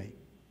include me.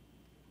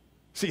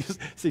 See,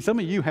 some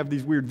of you have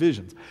these weird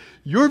visions.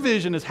 Your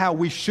vision is how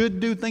we should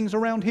do things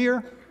around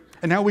here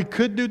and how we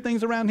could do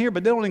things around here,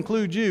 but they don't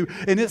include you.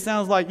 And it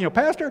sounds like,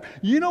 Pastor,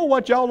 you know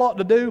what y'all ought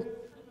to do?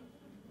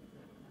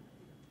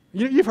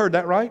 You've heard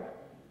that, right?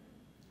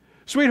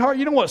 Sweetheart,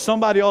 you know what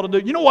somebody ought to do?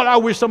 You know what I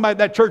wish somebody at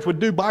that church would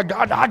do? By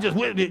God, I just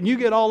went and you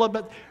get all of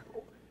it.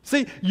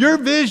 See, your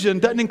vision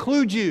doesn't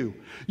include you.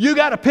 You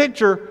got a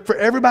picture for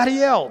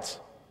everybody else.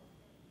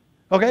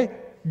 Okay?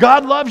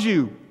 God loves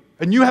you,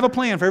 and you have a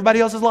plan for everybody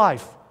else's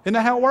life. Isn't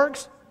that how it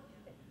works?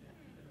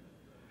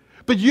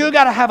 But you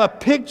got to have a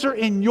picture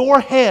in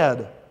your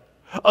head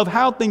of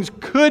how things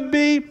could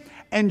be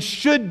and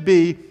should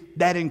be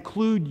that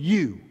include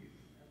you.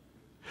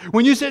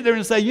 When you sit there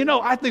and say, you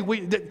know, I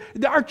think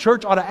our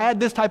church ought to add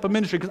this type of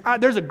ministry because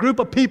there's a group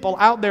of people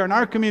out there in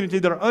our community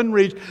that are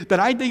unreached that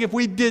I think if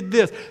we did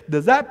this,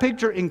 does that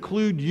picture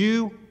include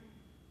you?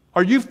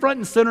 Are you front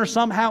and center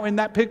somehow in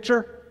that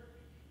picture?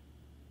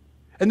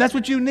 And that's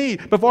what you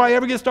need. Before I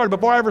ever get started,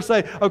 before I ever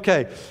say,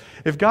 okay,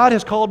 if God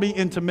has called me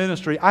into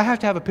ministry, I have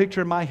to have a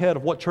picture in my head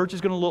of what church is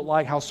going to look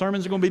like, how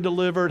sermons are going to be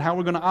delivered, how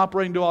we're going to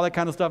operate and do all that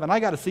kind of stuff. And I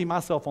got to see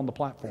myself on the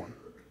platform.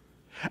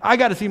 I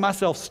got to see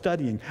myself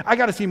studying. I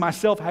got to see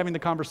myself having the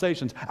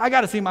conversations. I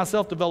got to see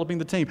myself developing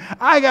the team.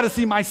 I got to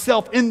see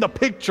myself in the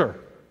picture.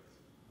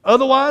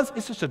 Otherwise,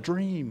 it's just a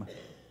dream,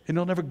 and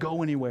it'll never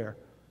go anywhere.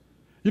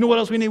 You know what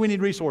else we need? We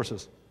need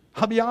resources.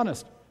 I'll be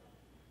honest.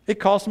 It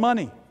costs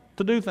money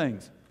to do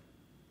things.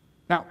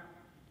 Now,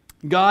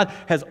 God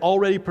has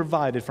already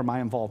provided for my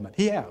involvement.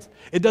 He has.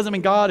 It doesn't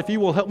mean, God, if you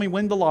will help me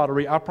win the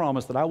lottery, I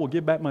promise that I will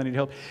give back money to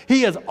help.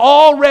 He has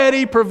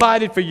already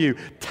provided for you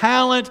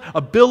talent,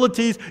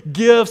 abilities,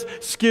 gifts,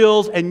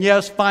 skills, and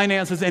yes,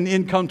 finances and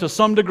income to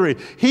some degree.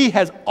 He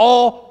has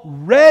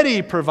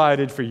already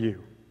provided for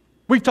you.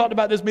 We've talked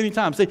about this many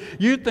times. See,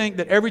 you think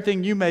that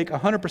everything you make,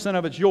 100%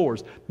 of it's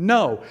yours.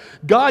 No.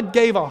 God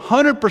gave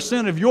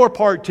 100% of your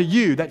part to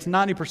you. That's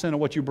 90% of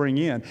what you bring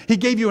in. He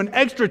gave you an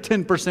extra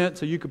 10%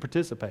 so you could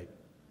participate.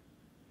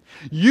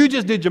 You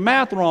just did your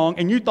math wrong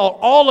and you thought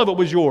all of it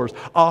was yours.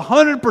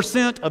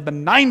 100% of the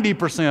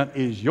 90%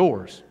 is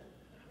yours.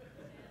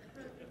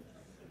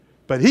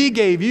 But He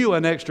gave you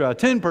an extra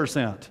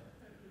 10%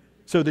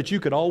 so that you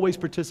could always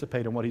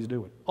participate in what He's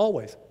doing.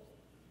 Always.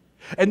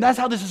 And that's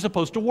how this is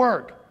supposed to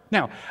work.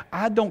 Now,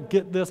 I don't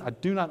get this. I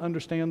do not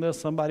understand this.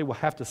 Somebody will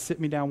have to sit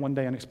me down one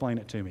day and explain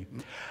it to me.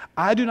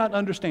 I do not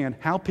understand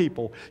how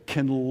people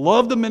can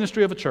love the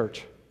ministry of a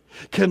church,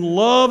 can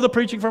love the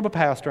preaching from a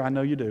pastor. I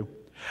know you do.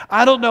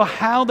 I don't know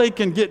how they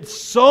can get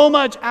so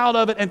much out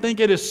of it and think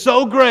it is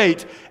so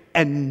great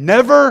and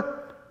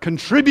never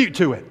contribute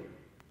to it.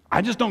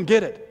 I just don't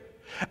get it.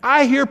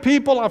 I hear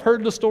people, I've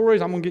heard the stories,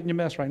 I'm going to get in your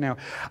mess right now.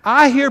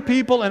 I hear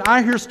people and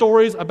I hear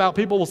stories about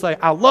people will say,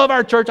 I love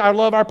our church, I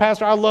love our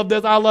pastor, I love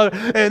this, I love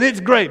it, and it's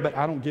great, but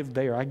I don't give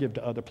there, I give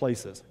to other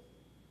places.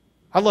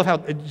 I love how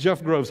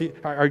Jeff Groves,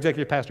 our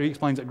executive pastor, he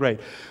explains it great.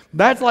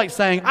 That's like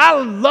saying, I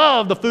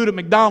love the food at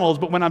McDonald's,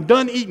 but when I'm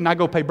done eating, I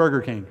go pay Burger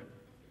King.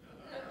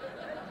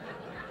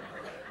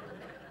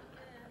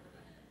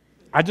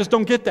 I just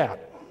don't get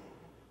that.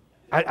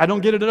 I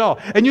don't get it at all.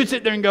 And you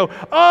sit there and go,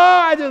 oh,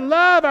 I just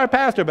love our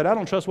pastor, but I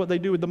don't trust what they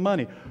do with the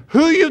money.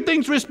 Who you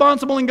think's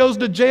responsible and goes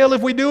to jail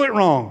if we do it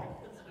wrong?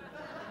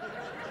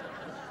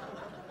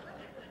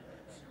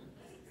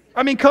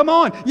 I mean, come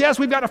on. Yes,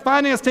 we've got a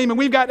finance team and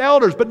we've got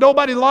elders, but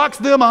nobody locks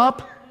them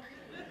up.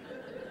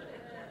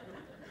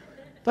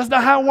 That's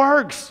not how it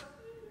works.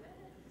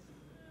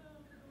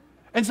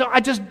 And so I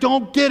just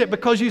don't get it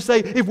because you say,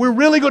 if we're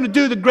really going to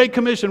do the Great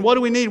Commission, what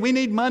do we need? We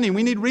need money,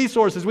 we need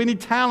resources, we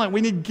need talent,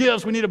 we need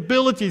gifts, we need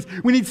abilities,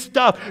 we need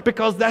stuff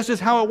because that's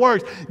just how it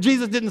works.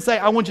 Jesus didn't say,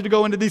 I want you to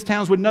go into these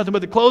towns with nothing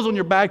but the clothes on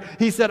your back.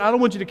 He said, I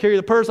don't want you to carry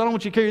the purse, I don't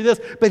want you to carry this.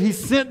 But He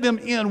sent them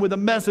in with a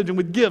message and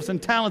with gifts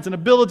and talents and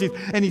abilities.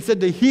 And He said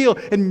to heal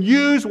and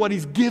use what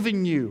He's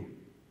giving you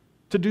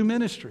to do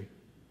ministry.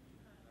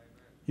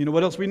 You know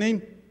what else we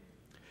need?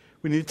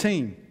 We need a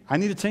team. I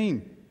need a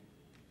team.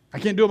 I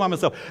can't do it by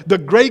myself. The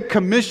Great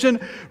Commission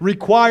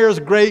requires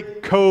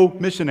great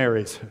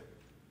co-missionaries.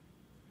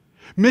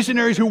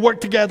 Missionaries who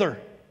work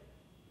together.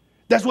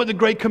 That's what the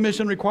Great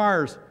Commission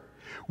requires.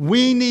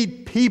 We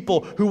need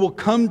people who will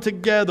come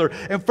together.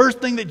 And first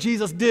thing that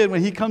Jesus did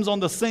when He comes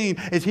on the scene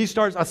is He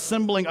starts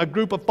assembling a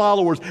group of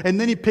followers. And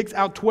then He picks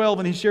out 12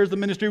 and He shares the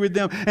ministry with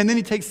them. And then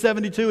He takes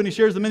 72 and He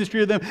shares the ministry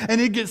with them. And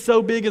it gets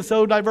so big and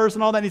so diverse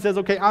and all that. And He says,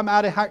 okay, I'm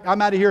out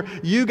of here.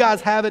 You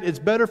guys have it. It's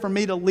better for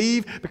me to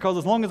leave because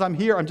as long as I'm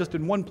here, I'm just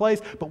in one place.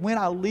 But when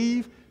I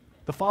leave,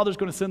 the Father's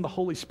going to send the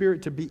Holy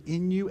Spirit to be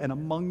in you and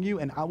among you.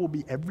 And I will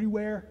be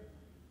everywhere.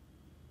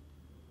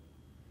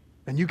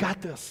 And you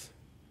got this.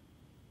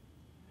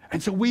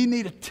 And so we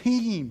need a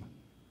team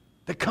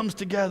that comes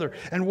together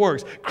and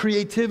works.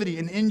 Creativity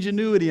and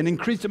ingenuity, an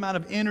increased amount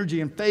of energy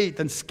and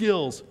faith and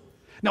skills.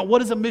 Now,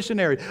 what is a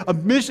missionary? A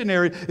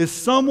missionary is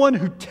someone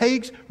who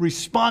takes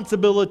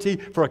responsibility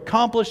for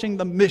accomplishing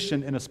the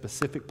mission in a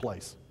specific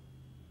place.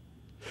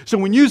 So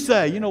when you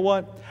say, you know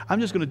what, I'm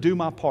just going to do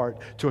my part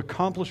to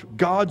accomplish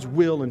God's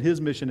will and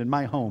His mission in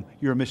my home,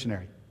 you're a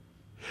missionary.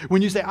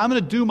 When you say, I'm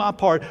going to do my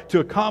part to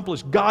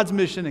accomplish God's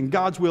mission and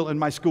God's will in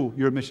my school,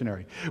 you're a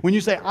missionary. When you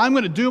say, I'm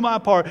going to do my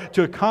part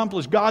to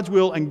accomplish God's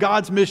will and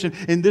God's mission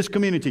in this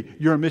community,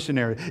 you're a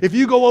missionary. If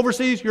you go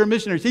overseas, you're a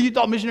missionary. See, you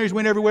thought missionaries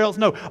went everywhere else.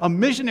 No, a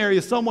missionary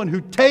is someone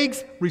who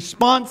takes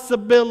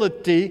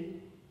responsibility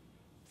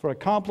for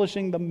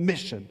accomplishing the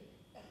mission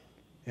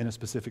in a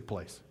specific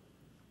place.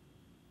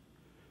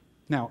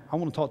 Now, I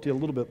want to talk to you a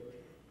little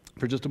bit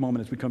for just a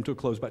moment as we come to a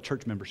close about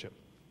church membership.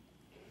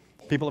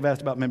 People have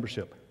asked about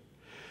membership.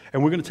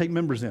 And we're going to take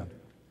members in.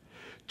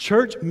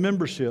 Church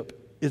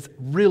membership is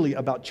really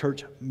about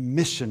church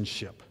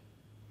missionship.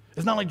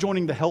 It's not like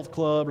joining the health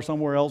club or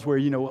somewhere else where,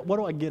 what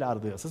do I get out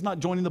of this? It's not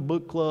joining the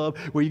book club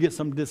where you get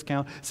some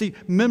discount. See,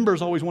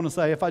 members always want to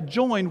say, if I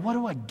join, what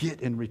do I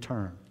get in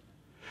return?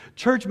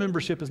 Church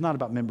membership is not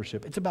about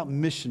membership. It's about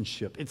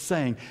missionship. It's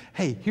saying,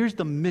 hey, here's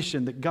the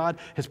mission that God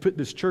has put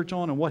this church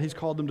on and what He's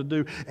called them to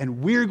do,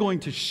 and we're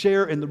going to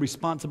share in the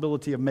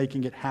responsibility of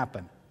making it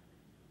happen.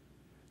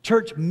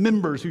 Church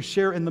members who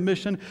share in the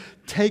mission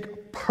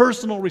take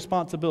personal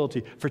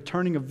responsibility for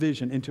turning a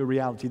vision into a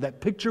reality. That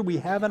picture we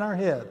have in our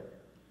head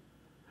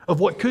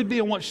of what could be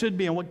and what should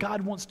be and what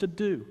God wants to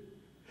do.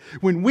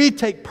 When we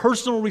take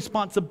personal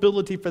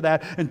responsibility for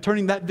that and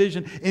turning that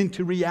vision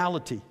into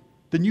reality,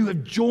 then you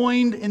have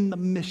joined in the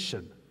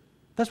mission.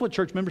 That's what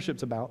church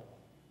membership's about.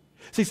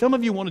 See, some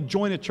of you want to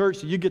join a church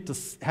so you get to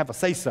have a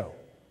say-so.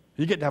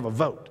 You get to have a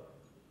vote.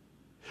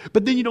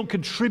 But then you don't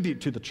contribute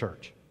to the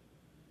church.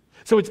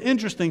 So it's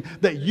interesting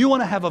that you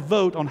want to have a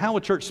vote on how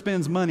a church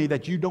spends money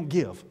that you don't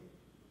give.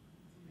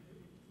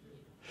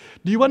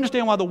 Do you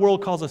understand why the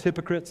world calls us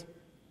hypocrites?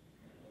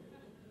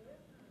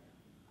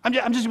 I'm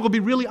just going to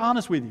be really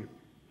honest with you.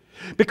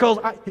 Because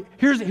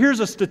here's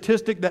a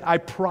statistic that I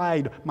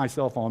pride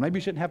myself on. Maybe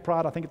you shouldn't have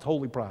pride. I think it's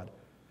holy pride.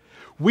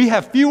 We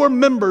have fewer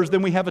members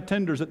than we have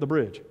attenders at the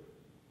bridge.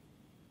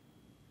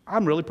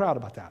 I'm really proud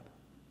about that.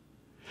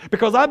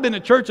 Because I've been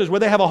at churches where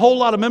they have a whole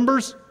lot of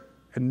members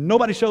and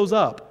nobody shows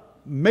up.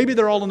 Maybe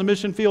they're all in the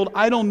mission field.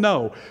 I don't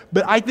know.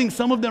 But I think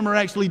some of them are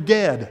actually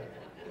dead.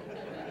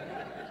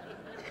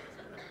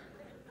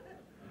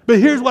 But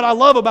here's what I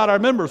love about our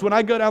members. When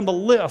I go down the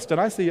list, and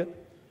I see it,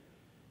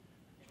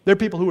 there are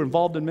people who are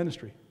involved in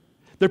ministry.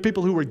 There are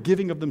people who are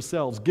giving of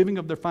themselves, giving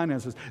of their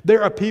finances.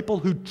 There are people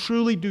who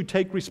truly do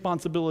take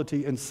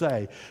responsibility and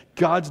say,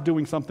 God's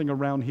doing something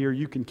around here.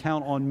 You can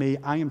count on me.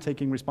 I am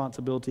taking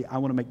responsibility. I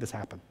want to make this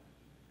happen.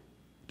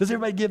 Does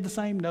everybody give the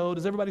same? No.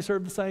 Does everybody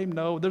serve the same?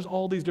 No. There's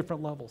all these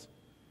different levels.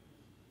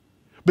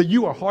 But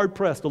you are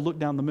hard-pressed to look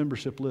down the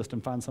membership list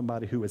and find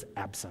somebody who is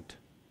absent.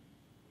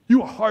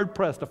 You are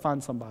hard-pressed to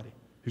find somebody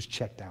who's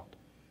checked out.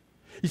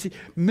 You see,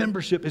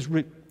 membership is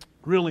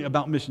really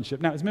about missionship.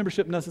 Now, is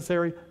membership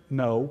necessary?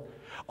 No.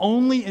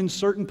 Only in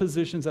certain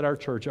positions at our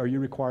church are you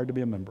required to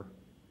be a member.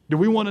 Do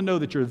we want to know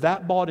that you're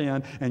that bought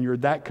in and you're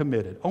that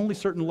committed? Only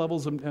certain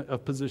levels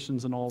of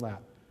positions and all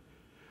that.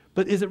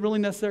 But is it really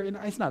necessary?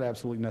 No, it's not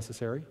absolutely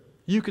necessary.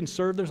 You can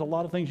serve. There's a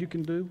lot of things you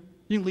can do.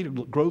 You can lead a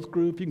growth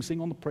group. You can sing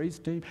on the praise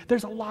team.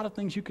 There's a lot of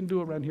things you can do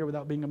around here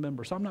without being a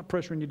member. So I'm not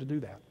pressuring you to do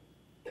that.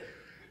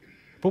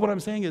 But what I'm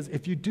saying is,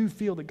 if you do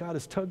feel that God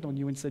has tugged on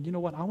you and said, you know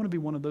what, I want to be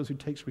one of those who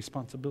takes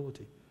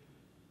responsibility,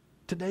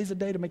 today's a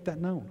day to make that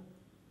known.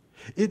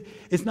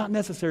 It's not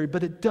necessary,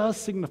 but it does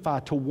signify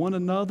to one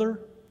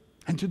another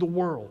and to the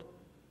world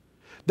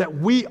that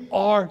we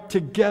are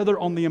together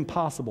on the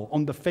impossible,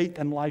 on the faith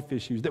and life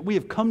issues, that we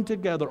have come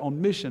together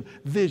on mission,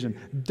 vision,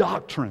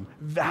 doctrine,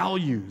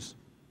 values,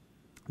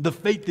 the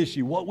faith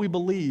issue, what we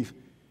believe,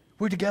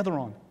 we're together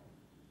on.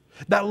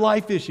 That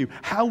life issue,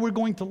 how we're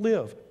going to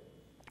live,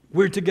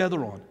 we're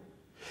together on.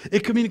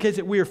 It communicates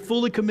that we are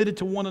fully committed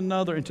to one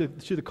another and to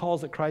the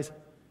cause that Christ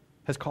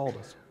has called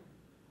us.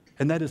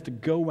 And that is to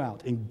go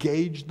out,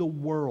 engage the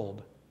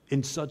world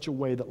in such a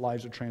way that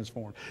lives are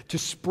transformed. To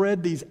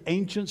spread these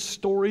ancient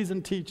stories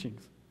and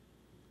teachings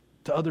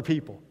to other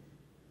people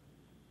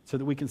so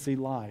that we can see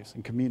lives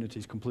and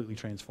communities completely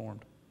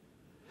transformed.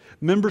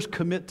 Members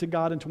commit to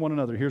God and to one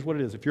another. Here's what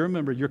it is. If you're a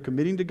member, you're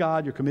committing to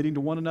God, you're committing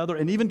to one another,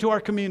 and even to our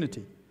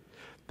community,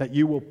 that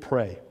you will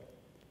pray.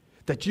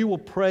 That you will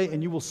pray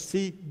and you will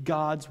seek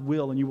God's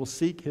will and you will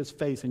seek His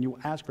face and you will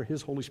ask for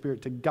His Holy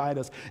Spirit to guide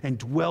us and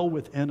dwell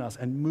within us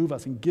and move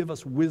us and give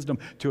us wisdom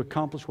to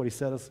accomplish what He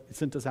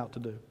sent us out to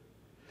do.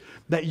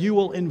 That you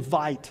will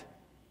invite.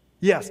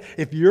 Yes,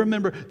 if you're a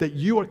member, that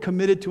you are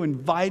committed to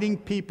inviting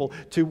people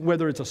to,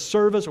 whether it's a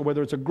service or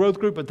whether it's a growth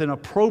group, but an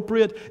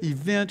appropriate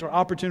event or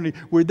opportunity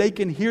where they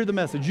can hear the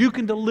message. You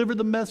can deliver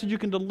the message. You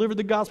can deliver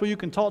the gospel. You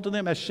can talk to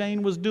them as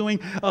Shane was doing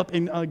up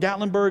in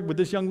Gatlinburg with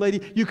this young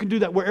lady. You can do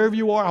that wherever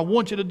you are. I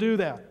want you to do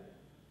that.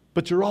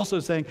 But you're also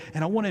saying,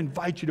 and I want to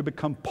invite you to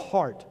become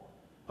part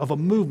of a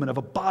movement, of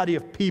a body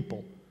of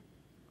people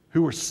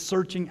who are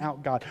searching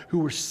out God,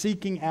 who are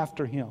seeking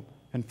after Him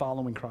and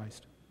following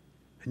Christ.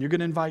 And you're going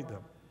to invite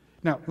them.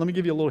 Now, let me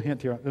give you a little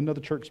hint here.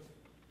 Another church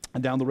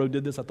down the road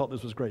did this. I thought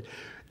this was great.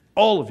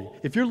 All of you,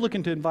 if you're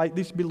looking to invite,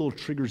 these should be little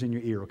triggers in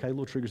your ear, okay?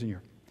 Little triggers in your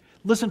ear.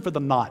 Listen for the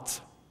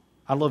nots.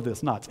 I love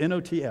this, knots,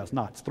 N-O-T-S,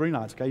 knots, 3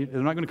 knots, okay?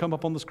 They're not going to come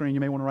up on the screen. You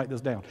may want to write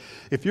this down.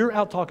 If you're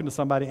out talking to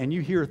somebody and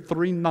you hear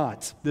 3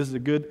 knots, this is a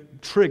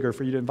good trigger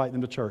for you to invite them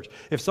to church.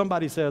 If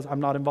somebody says, I'm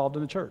not involved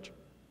in the church,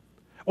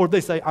 or if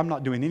they say, I'm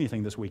not doing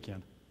anything this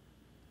weekend.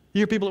 You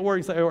hear people at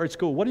work say, or at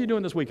school, what are you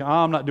doing this weekend? Oh,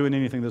 I'm not doing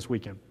anything this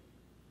weekend.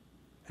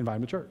 Invite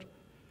them to church.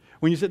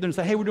 When you sit there and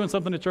say, hey, we're doing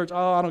something at church.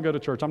 Oh, I don't go to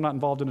church. I'm not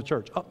involved in the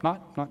church. Oh,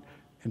 not.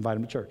 Invite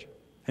them to church.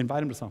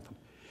 Invite them to something.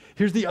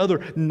 Here's the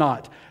other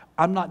not.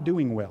 I'm not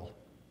doing well.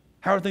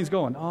 How are things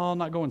going? Oh,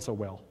 not going so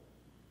well.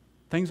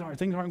 Things aren't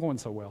going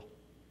so well.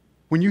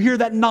 When you hear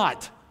that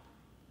not,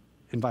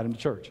 invite them to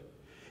church.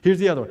 Here's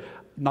the other one.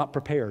 Not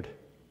prepared.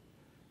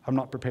 I'm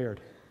not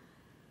prepared.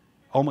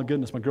 Oh my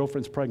goodness, my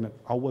girlfriend's pregnant.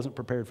 I wasn't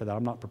prepared for that.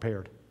 I'm not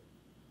prepared.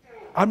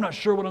 I'm not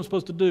sure what I'm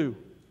supposed to do.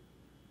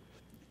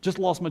 Just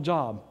lost my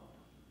job.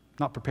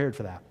 Not prepared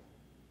for that.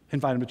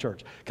 Invite them to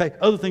church. Okay,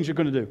 other things you're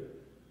going to do.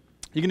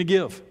 You're going to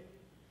give.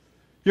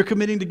 You're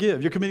committing to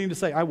give. You're committing to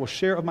say, I will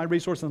share of my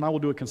resources and I will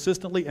do it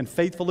consistently and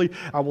faithfully.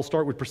 I will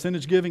start with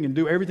percentage giving and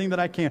do everything that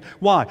I can.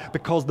 Why?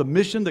 Because the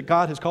mission that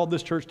God has called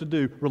this church to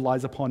do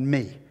relies upon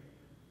me.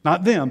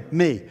 Not them,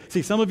 me.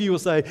 See, some of you will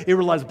say it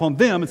relies upon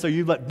them, and so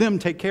you let them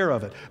take care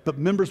of it. But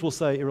members will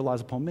say it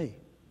relies upon me.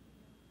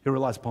 It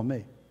relies upon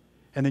me.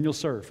 And then you'll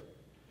serve.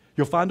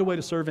 You'll find a way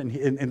to serve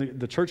in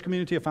the church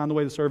community. You'll find a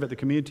way to serve at the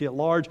community at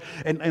large.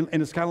 And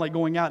it's kind of like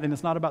going out, and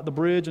it's not about the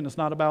bridge, and it's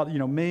not about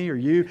me or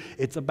you.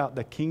 It's about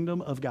the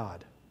kingdom of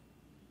God.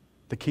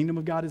 The kingdom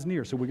of God is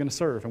near, so we're going to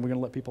serve, and we're going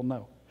to let people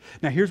know.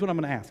 Now, here's what I'm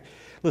going to ask.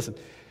 Listen,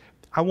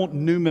 I want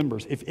new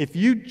members. If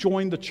you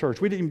joined the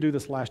church, we didn't even do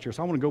this last year,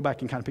 so I want to go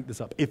back and kind of pick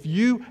this up. If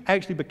you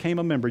actually became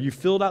a member, you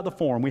filled out the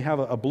form. We have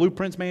a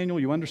blueprints manual.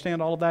 You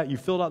understand all of that. You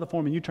filled out the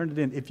form and you turned it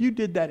in. If you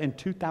did that in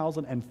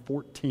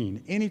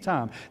 2014,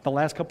 anytime, the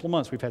last couple of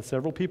months, we've had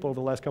several people over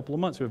the last couple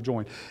of months who have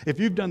joined. If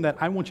you've done that,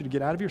 I want you to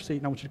get out of your seat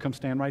and I want you to come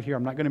stand right here.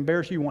 I'm not going to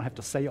embarrass you. You won't have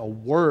to say a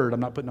word. I'm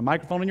not putting a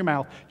microphone in your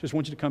mouth. Just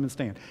want you to come and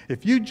stand.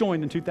 If you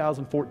joined in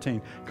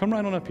 2014, come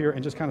right on up here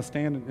and just kind of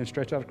stand and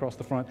stretch out across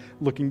the front,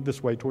 looking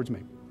this way towards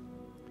me.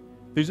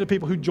 These are the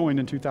people who joined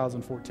in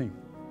 2014.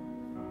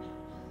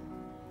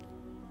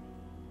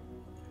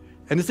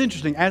 And it's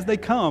interesting, as they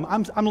come,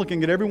 I'm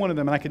looking at every one of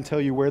them and I can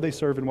tell you where they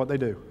serve and what they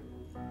do.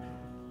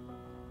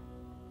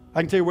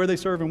 I can tell you where they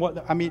serve and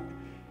what, I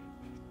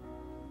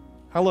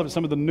love it.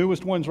 Some of the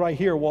newest ones right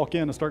here walk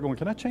in and start going,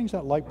 can I change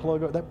that light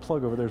plug? That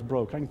plug over there is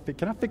broke. Can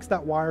I fix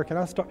that wire? Can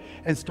I start?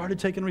 And started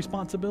taking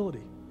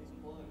responsibility.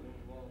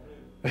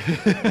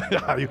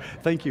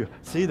 Thank you.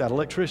 See, that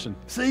electrician.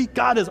 See,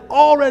 God has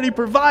already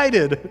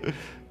provided.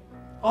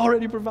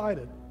 Already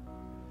provided.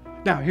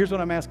 Now, here's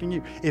what I'm asking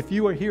you. If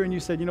you are here and you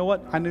said, you know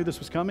what, I knew this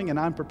was coming and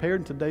I'm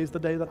prepared, and today's the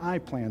day that I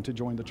plan to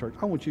join the church,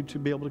 I want you to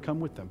be able to come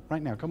with them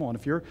right now. Come on.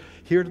 If you're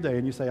here today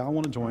and you say, I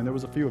want to join, there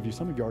was a few of you.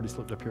 Some of you already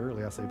slipped up here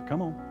early. I say,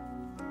 come on.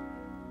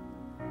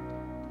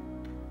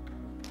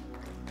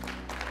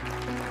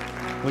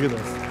 Look at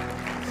this.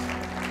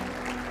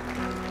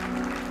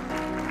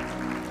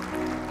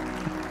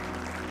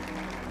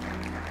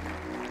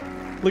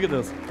 Look at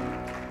this.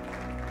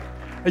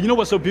 And you know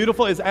what's so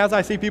beautiful is as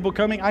I see people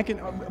coming, I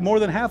can, more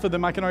than half of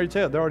them, I can already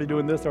tell. They're already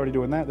doing this, they're already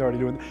doing that,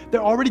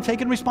 they're already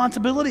taking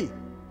responsibility.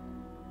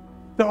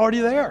 They're already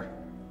there.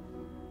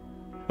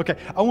 Okay,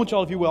 I want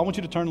y'all, if you will, I want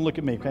you to turn and look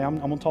at me, okay? I'm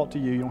going to talk to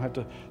you. You don't have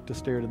to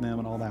stare at them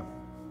and all that.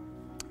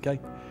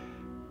 Okay?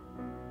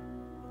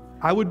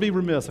 I would be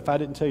remiss if I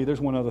didn't tell you there's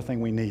one other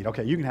thing we need.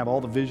 Okay, you can have all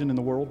the vision in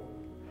the world.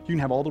 You can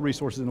have all the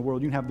resources in the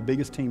world. You can have the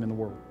biggest team in the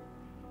world.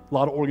 A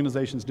lot of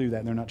organizations do that,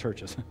 and they're not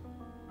churches.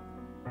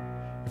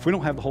 If we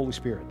don't have the Holy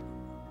Spirit,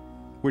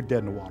 we're dead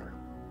in the water.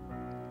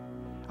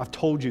 I've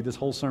told you this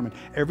whole sermon,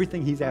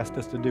 everything He's asked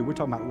us to do, we're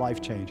talking about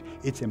life change.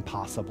 It's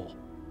impossible.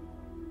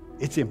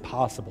 It's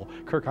impossible.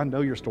 Kirk, I know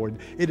your story.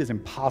 It is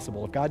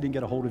impossible. If God didn't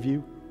get a hold of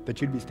you,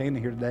 that you'd be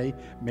standing here today,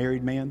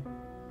 married man,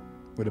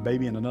 with a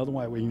baby and another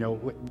one,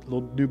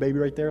 little new baby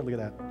right there. Look at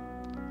that.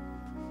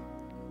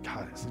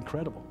 God, it's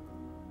incredible.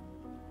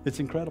 It's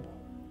incredible.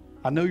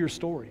 I know your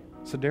story.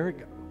 So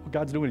Derek, what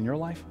God's doing in your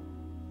life?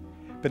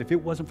 But if it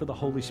wasn't for the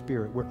Holy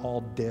Spirit, we're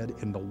all dead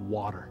in the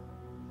water.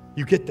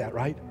 You get that,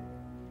 right?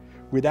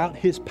 Without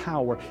His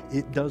power,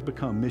 it does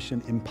become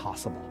mission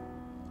impossible.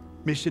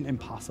 Mission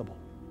impossible.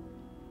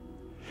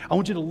 I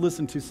want you to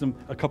listen to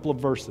a couple of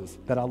verses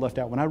that I left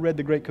out. When I read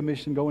the Great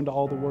Commission, go into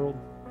all the world,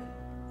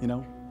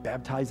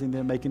 baptizing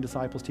them, making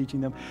disciples, teaching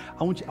them.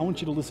 I want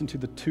you to listen to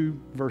the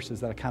 2 verses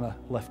that I kind of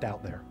left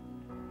out there.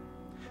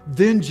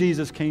 Then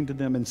Jesus came to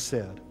them and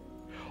said,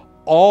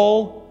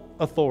 all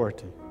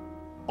authority,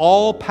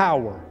 all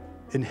power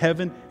in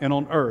heaven and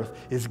on earth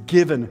is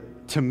given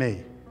to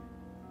me.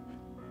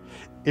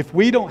 If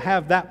we don't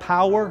have that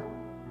power,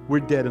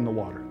 we're dead in the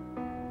water.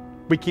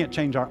 We can't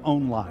change our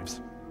own lives,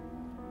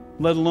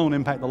 let alone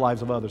impact the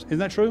lives of others. Isn't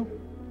that true?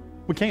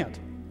 We can't.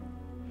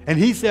 And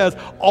he says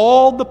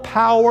all the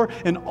power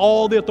and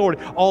all the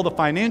authority, all the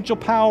financial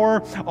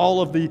power,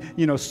 all of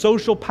the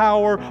social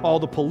power, all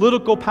the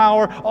political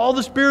power, all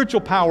the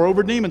spiritual power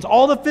over demons,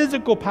 all the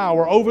physical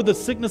power over the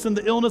sickness and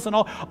the illness and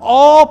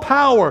all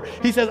power.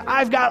 He says,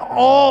 I've got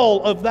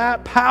all of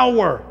that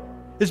power.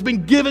 It's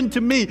been given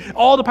to me.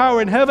 All the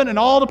power in heaven and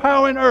all the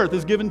power in earth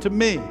is given to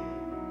me.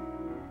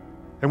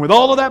 And with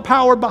all of that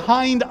power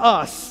behind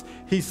us,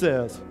 he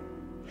says,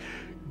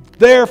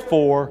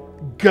 therefore,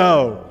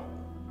 go.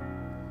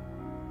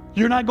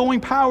 You're not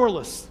going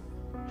powerless.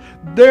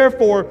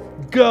 Therefore,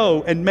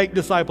 go and make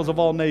disciples of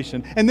all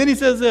nations. And then he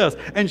says this,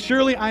 and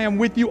surely I am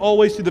with you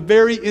always to the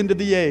very end of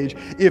the age.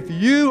 If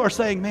you are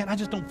saying, man, I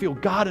just don't feel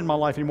God in my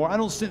life anymore. I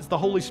don't sense the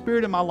Holy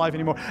Spirit in my life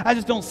anymore. I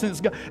just don't sense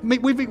God.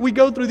 We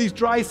go through these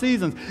dry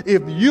seasons.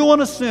 If you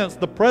want to sense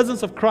the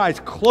presence of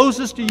Christ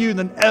closest to you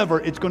than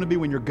ever, it's going to be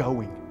when you're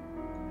going.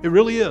 It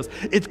really is.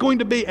 It's going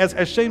to be, as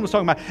Shane was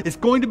talking about, it's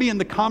going to be in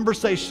the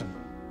conversation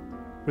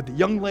with the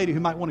young lady who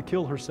might want to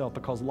kill herself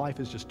because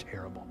life is just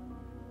terrible.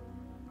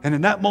 And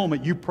in that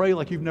moment, you pray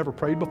like you've never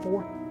prayed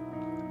before.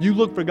 You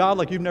look for God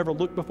like you've never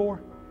looked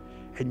before.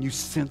 And you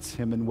sense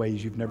Him in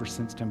ways you've never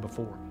sensed Him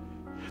before.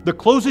 The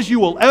closest you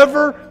will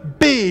ever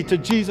be to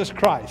Jesus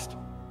Christ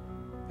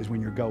is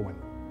when you're going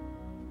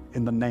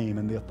in the name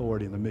and the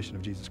authority and the mission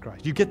of Jesus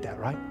Christ. You get that,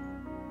 right?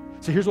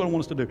 So here's what I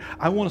want us to do.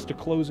 I want us to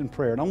close in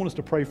prayer, and I want us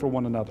to pray for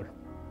one another.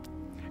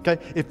 Okay,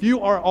 if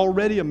you are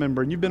already a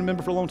member and you've been a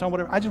member for a long time,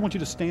 whatever, I just want you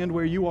to stand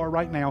where you are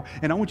right now,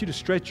 and I want you to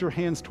stretch your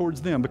hands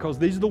towards them, because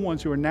these are the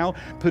ones who are now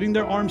putting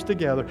their arms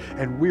together,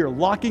 and we are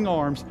locking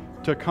arms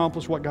to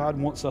accomplish what God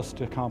wants us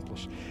to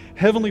accomplish.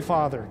 Heavenly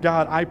Father,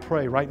 God, I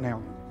pray right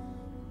now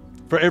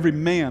for every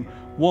man,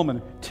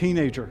 woman,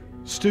 teenager,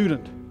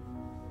 student.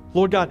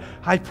 Lord God,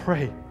 I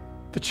pray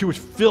that you would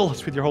fill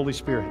us with your Holy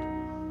Spirit,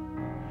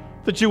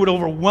 that you would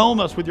overwhelm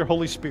us with your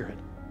Holy Spirit,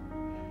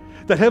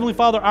 that, Heavenly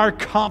Father, our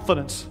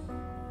confidence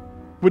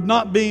would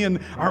not be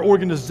in our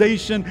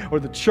organization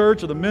or the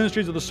church or the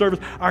ministries or the service.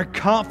 Our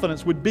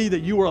confidence would be that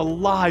you are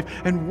alive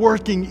and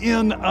working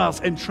in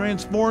us and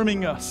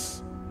transforming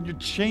us. You're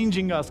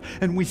changing us,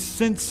 and we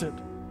sense it.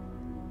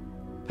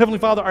 Heavenly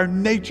Father, our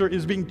nature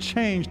is being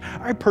changed.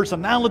 Our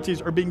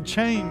personalities are being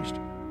changed.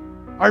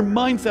 Our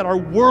mindset, our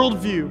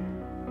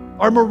worldview,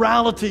 our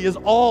morality is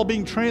all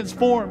being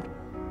transformed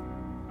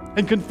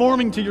and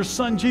conforming to your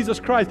Son, Jesus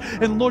Christ.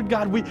 And Lord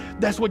God,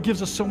 that's what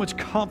gives us so much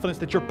confidence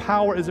that your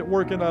power is at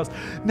work in us.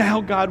 Now,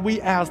 God,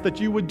 we ask that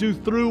you would do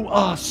through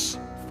us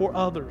for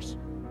others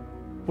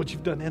what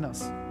you've done in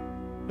us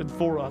and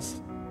for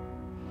us.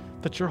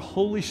 That your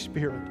Holy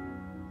Spirit,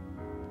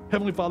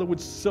 Heavenly Father,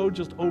 would so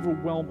just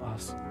overwhelm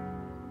us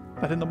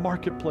that in the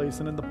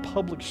marketplace and in the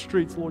public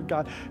streets, Lord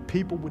God,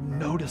 people would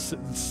notice it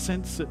and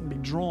sense it and be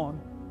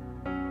drawn.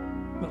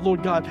 That,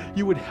 Lord God,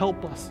 you would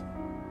help us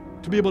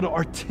to be able to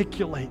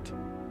articulate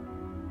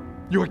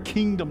your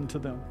kingdom to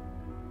them.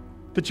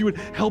 That you would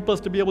help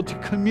us to be able to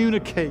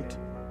communicate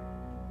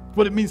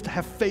what it means to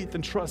have faith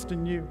and trust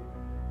in you.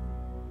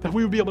 That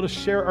we would be able to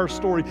share our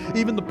story,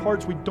 even the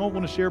parts we don't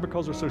want to share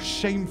because they're so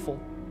shameful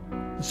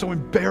and so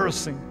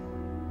embarrassing.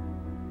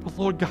 But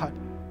Lord God,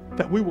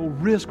 that we will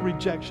risk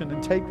rejection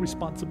and take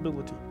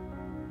responsibility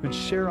and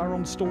share our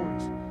own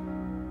stories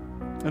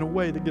in a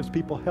way that gives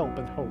people help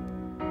and hope.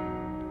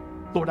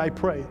 Lord, I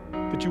pray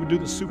that you would do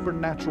the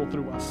supernatural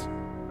through us.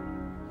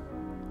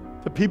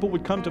 That people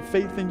would come to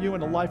faith in you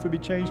and a life would be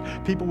changed.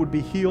 People would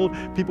be healed.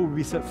 People would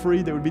be set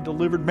free. They would be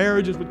delivered.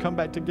 Marriages would come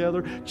back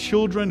together.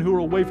 Children who are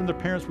away from their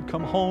parents would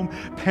come home.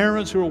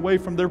 Parents who are away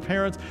from their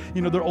parents,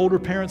 their older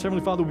parents,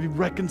 Heavenly Father, would be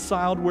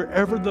reconciled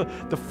wherever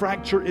the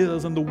fracture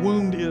is and the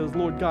wound is,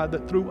 Lord God,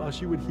 that through us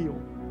you would heal.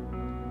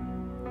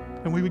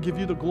 And we would give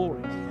you the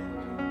glory.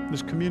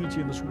 This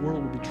community and this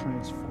world would be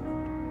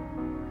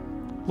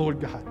transformed. Lord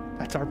God,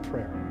 that's our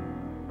prayer.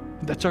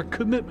 And that's our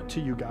commitment to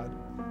you, God,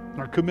 and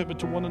our commitment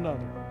to one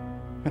another,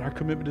 and our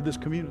commitment to this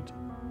community.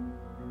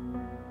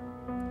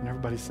 And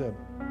everybody said,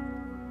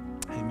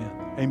 amen,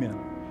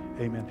 amen,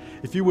 amen.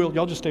 If you will,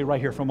 y'all just stay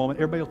right here for a moment.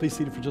 Everybody will be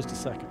seated for just a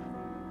second.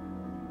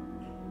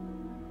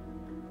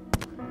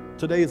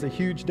 Today is a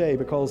huge day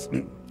because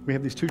we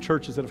have these two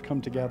churches that have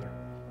come together.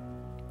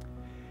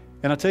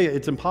 And I tell you,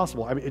 it's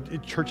impossible. I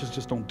mean, churches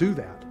just don't do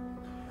that.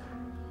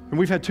 And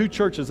we've had two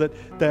churches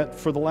that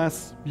for the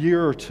last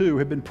year or two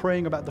have been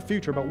praying about the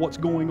future, about what's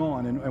going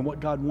on and what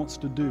God wants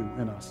to do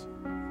in us.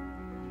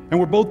 And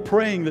we're both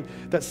praying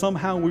that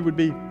somehow we would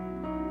be,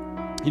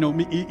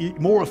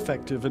 more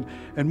effective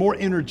and more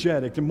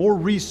energetic and more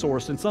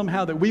resourced, and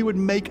somehow that we would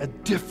make a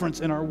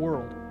difference in our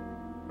world.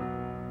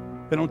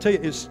 And I'll tell you,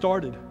 it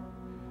started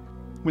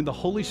when the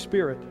Holy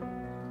Spirit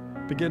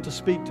began to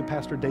speak to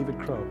Pastor David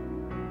Crow.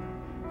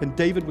 And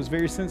David was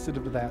very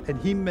sensitive to that,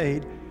 and he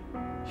made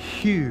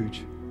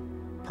huge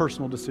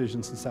personal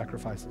decisions and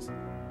sacrifices.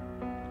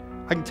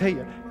 I can tell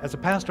you, as a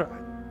pastor,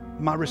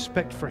 my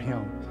respect for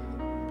him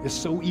is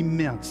so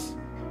immense.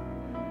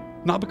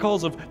 Not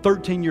because of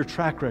 13-year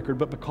track record,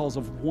 but because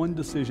of one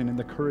decision and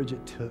the courage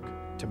it took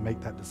to make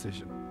that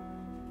decision.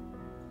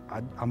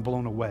 I'm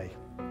blown away.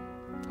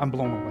 I'm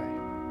blown away.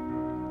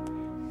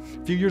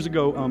 A few years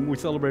ago, we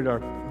celebrated our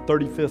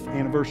 35th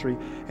anniversary,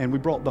 and we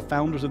brought the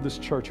founders of this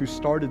church who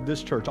started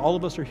this church. All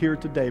of us are here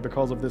today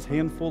because of this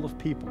handful of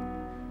people.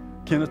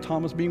 Kenneth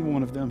Thomas being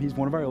one of them. He's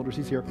one of our elders.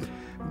 He's here.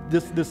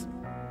 This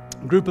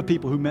group of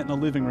people who met in a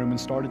living room and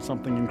started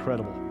something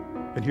incredible.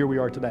 And here we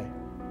are today.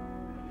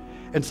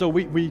 And so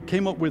we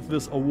came up with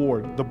this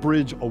award, the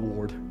Bridge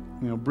Award,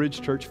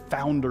 Bridge Church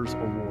Founders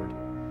Award,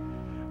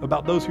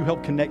 about those who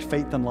help connect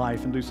faith and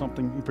life and do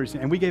something pretty.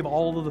 And we gave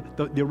all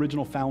of the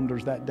original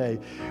founders that day.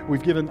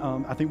 We've given,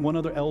 I think, one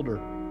other elder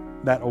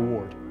that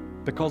award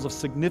because of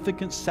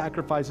significant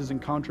sacrifices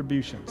and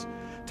contributions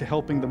to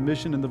helping the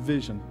mission and the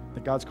vision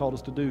that God's called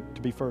us to do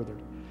to be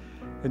furthered.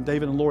 And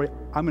David and Lori,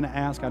 I'm going to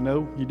ask, I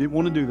know you didn't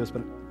want to do this,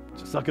 but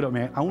just suck it up,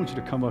 man. I want you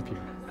to come up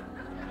here.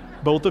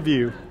 Both of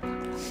you.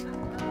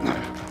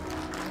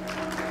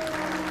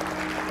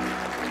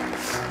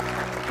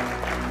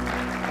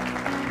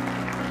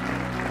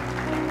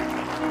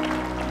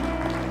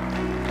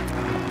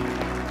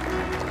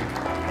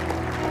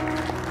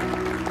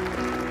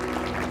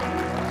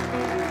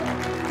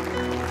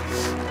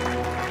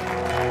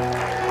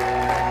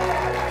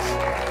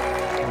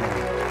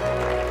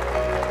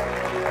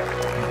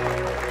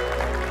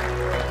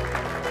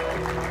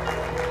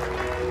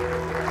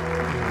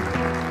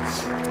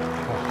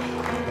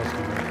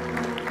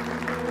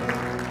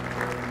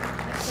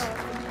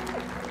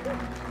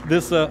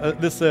 This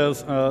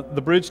says,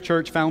 the Bridge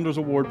Church Founders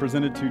Award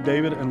presented to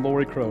David and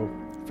Lori Crow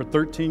for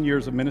 13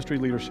 years of ministry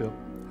leadership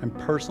and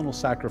personal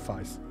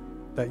sacrifice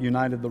that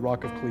united the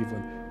Rock of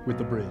Cleveland with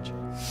the Bridge.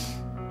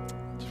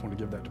 Just want to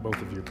give that to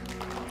both of you.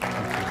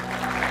 Thank you.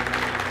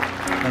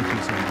 Thank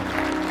you so much.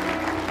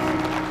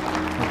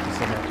 Thank you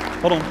so much.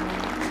 Hold on.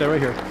 Stay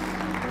right here.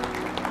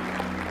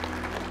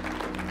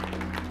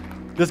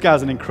 This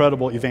guy's an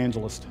incredible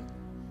evangelist.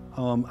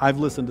 I've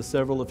listened to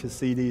several of his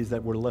CDs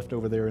that were left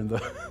over there in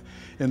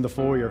the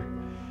foyer.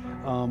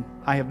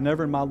 I have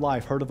never in my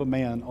life heard of a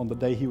man on the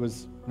day he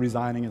was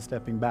resigning and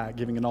stepping back,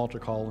 giving an altar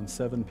call and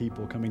 7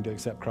 people coming to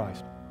accept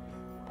Christ.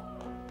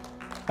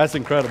 That's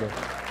incredible.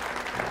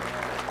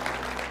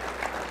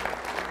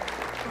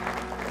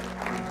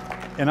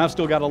 And I've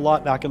still got a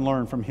lot that I can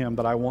learn from him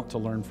that I want to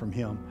learn from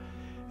him.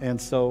 And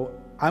so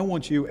I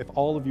want you, if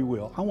all of you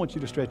will, I want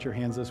you to stretch your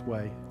hands this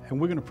way, and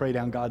we're going to pray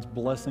down God's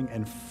blessing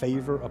and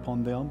favor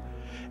upon them,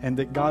 and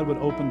that God would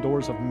open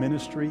doors of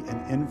ministry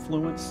and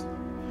influence,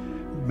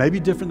 maybe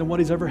different than what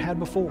He's ever had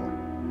before,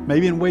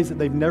 maybe in ways that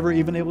they've never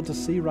even able to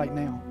see right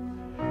now.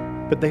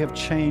 But they have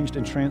changed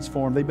and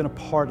transformed. They've been a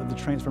part of the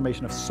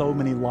transformation of so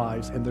many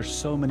lives, and there's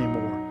so many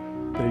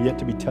more that are yet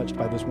to be touched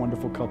by this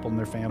wonderful couple and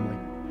their family.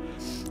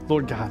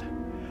 Lord God,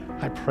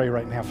 I pray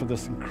right now for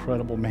this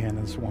incredible man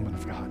and this woman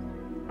of God.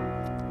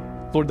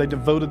 Lord, they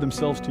devoted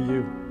themselves to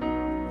you.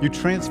 You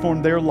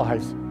transformed their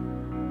lives.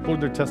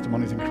 Lord, their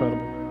testimony is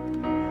incredible.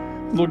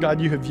 Lord God,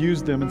 you have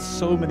used them in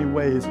so many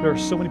ways. There are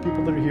so many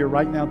people that are here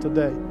right now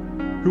today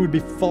who would be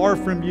far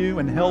from you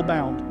and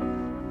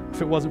hell-bound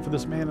if it wasn't for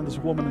this man and this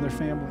woman and their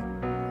family.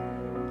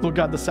 Lord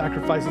God, the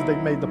sacrifices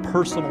they've made, the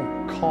personal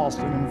cost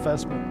and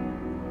investment.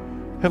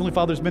 Heavenly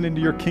Father, has been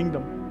into your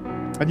kingdom.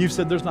 And you've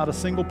said there's not a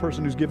single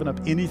person who's given up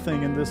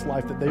anything in this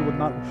life that they would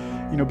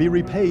not, be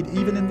repaid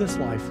even in this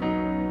life.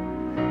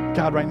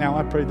 God, right now,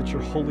 I pray that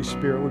your Holy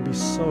Spirit would be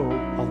so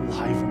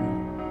alive in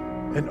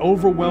them and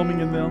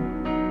overwhelming in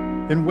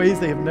them in ways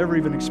they have never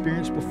even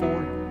experienced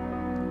before.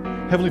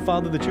 Heavenly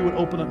Father, that you would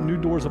open up new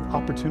doors of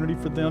opportunity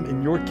for them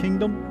in your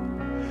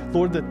kingdom.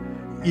 Lord, that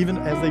even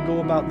as they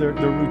go about their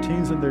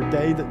routines and their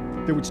day,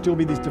 that there would still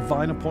be these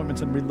divine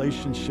appointments and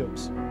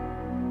relationships.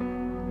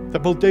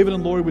 That both David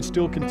and Lori would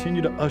still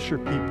continue to usher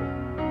people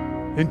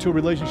into a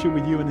relationship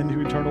with you and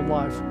into eternal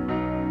life.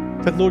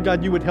 That, Lord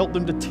God, you would help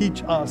them to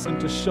teach us and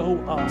to show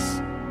us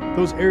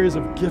those areas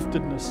of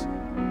giftedness,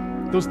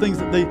 those things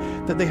that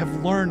they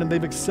have learned and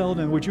they've excelled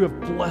in, which you have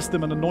blessed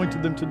them and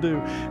anointed them to do.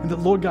 And that,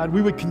 Lord God,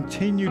 we would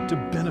continue to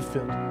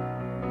benefit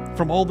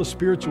from all the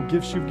spiritual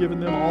gifts you've given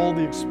them, all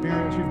the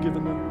experience you've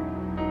given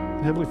them.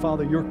 And Heavenly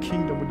Father, your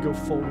kingdom would go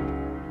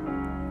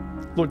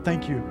forward. Lord,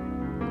 thank you.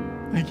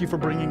 Thank you for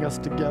bringing us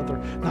together,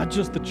 not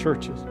just the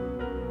churches,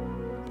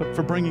 but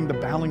for bringing the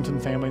Ballington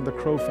family and the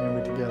Crow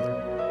family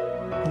together.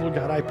 And Lord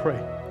God, I pray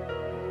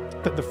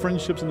that the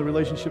friendships and the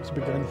relationships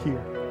begun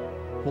here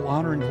will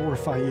honor and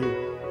glorify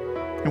you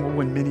and will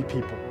win many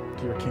people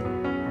to your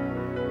kingdom.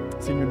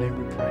 It's in your name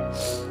we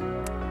pray.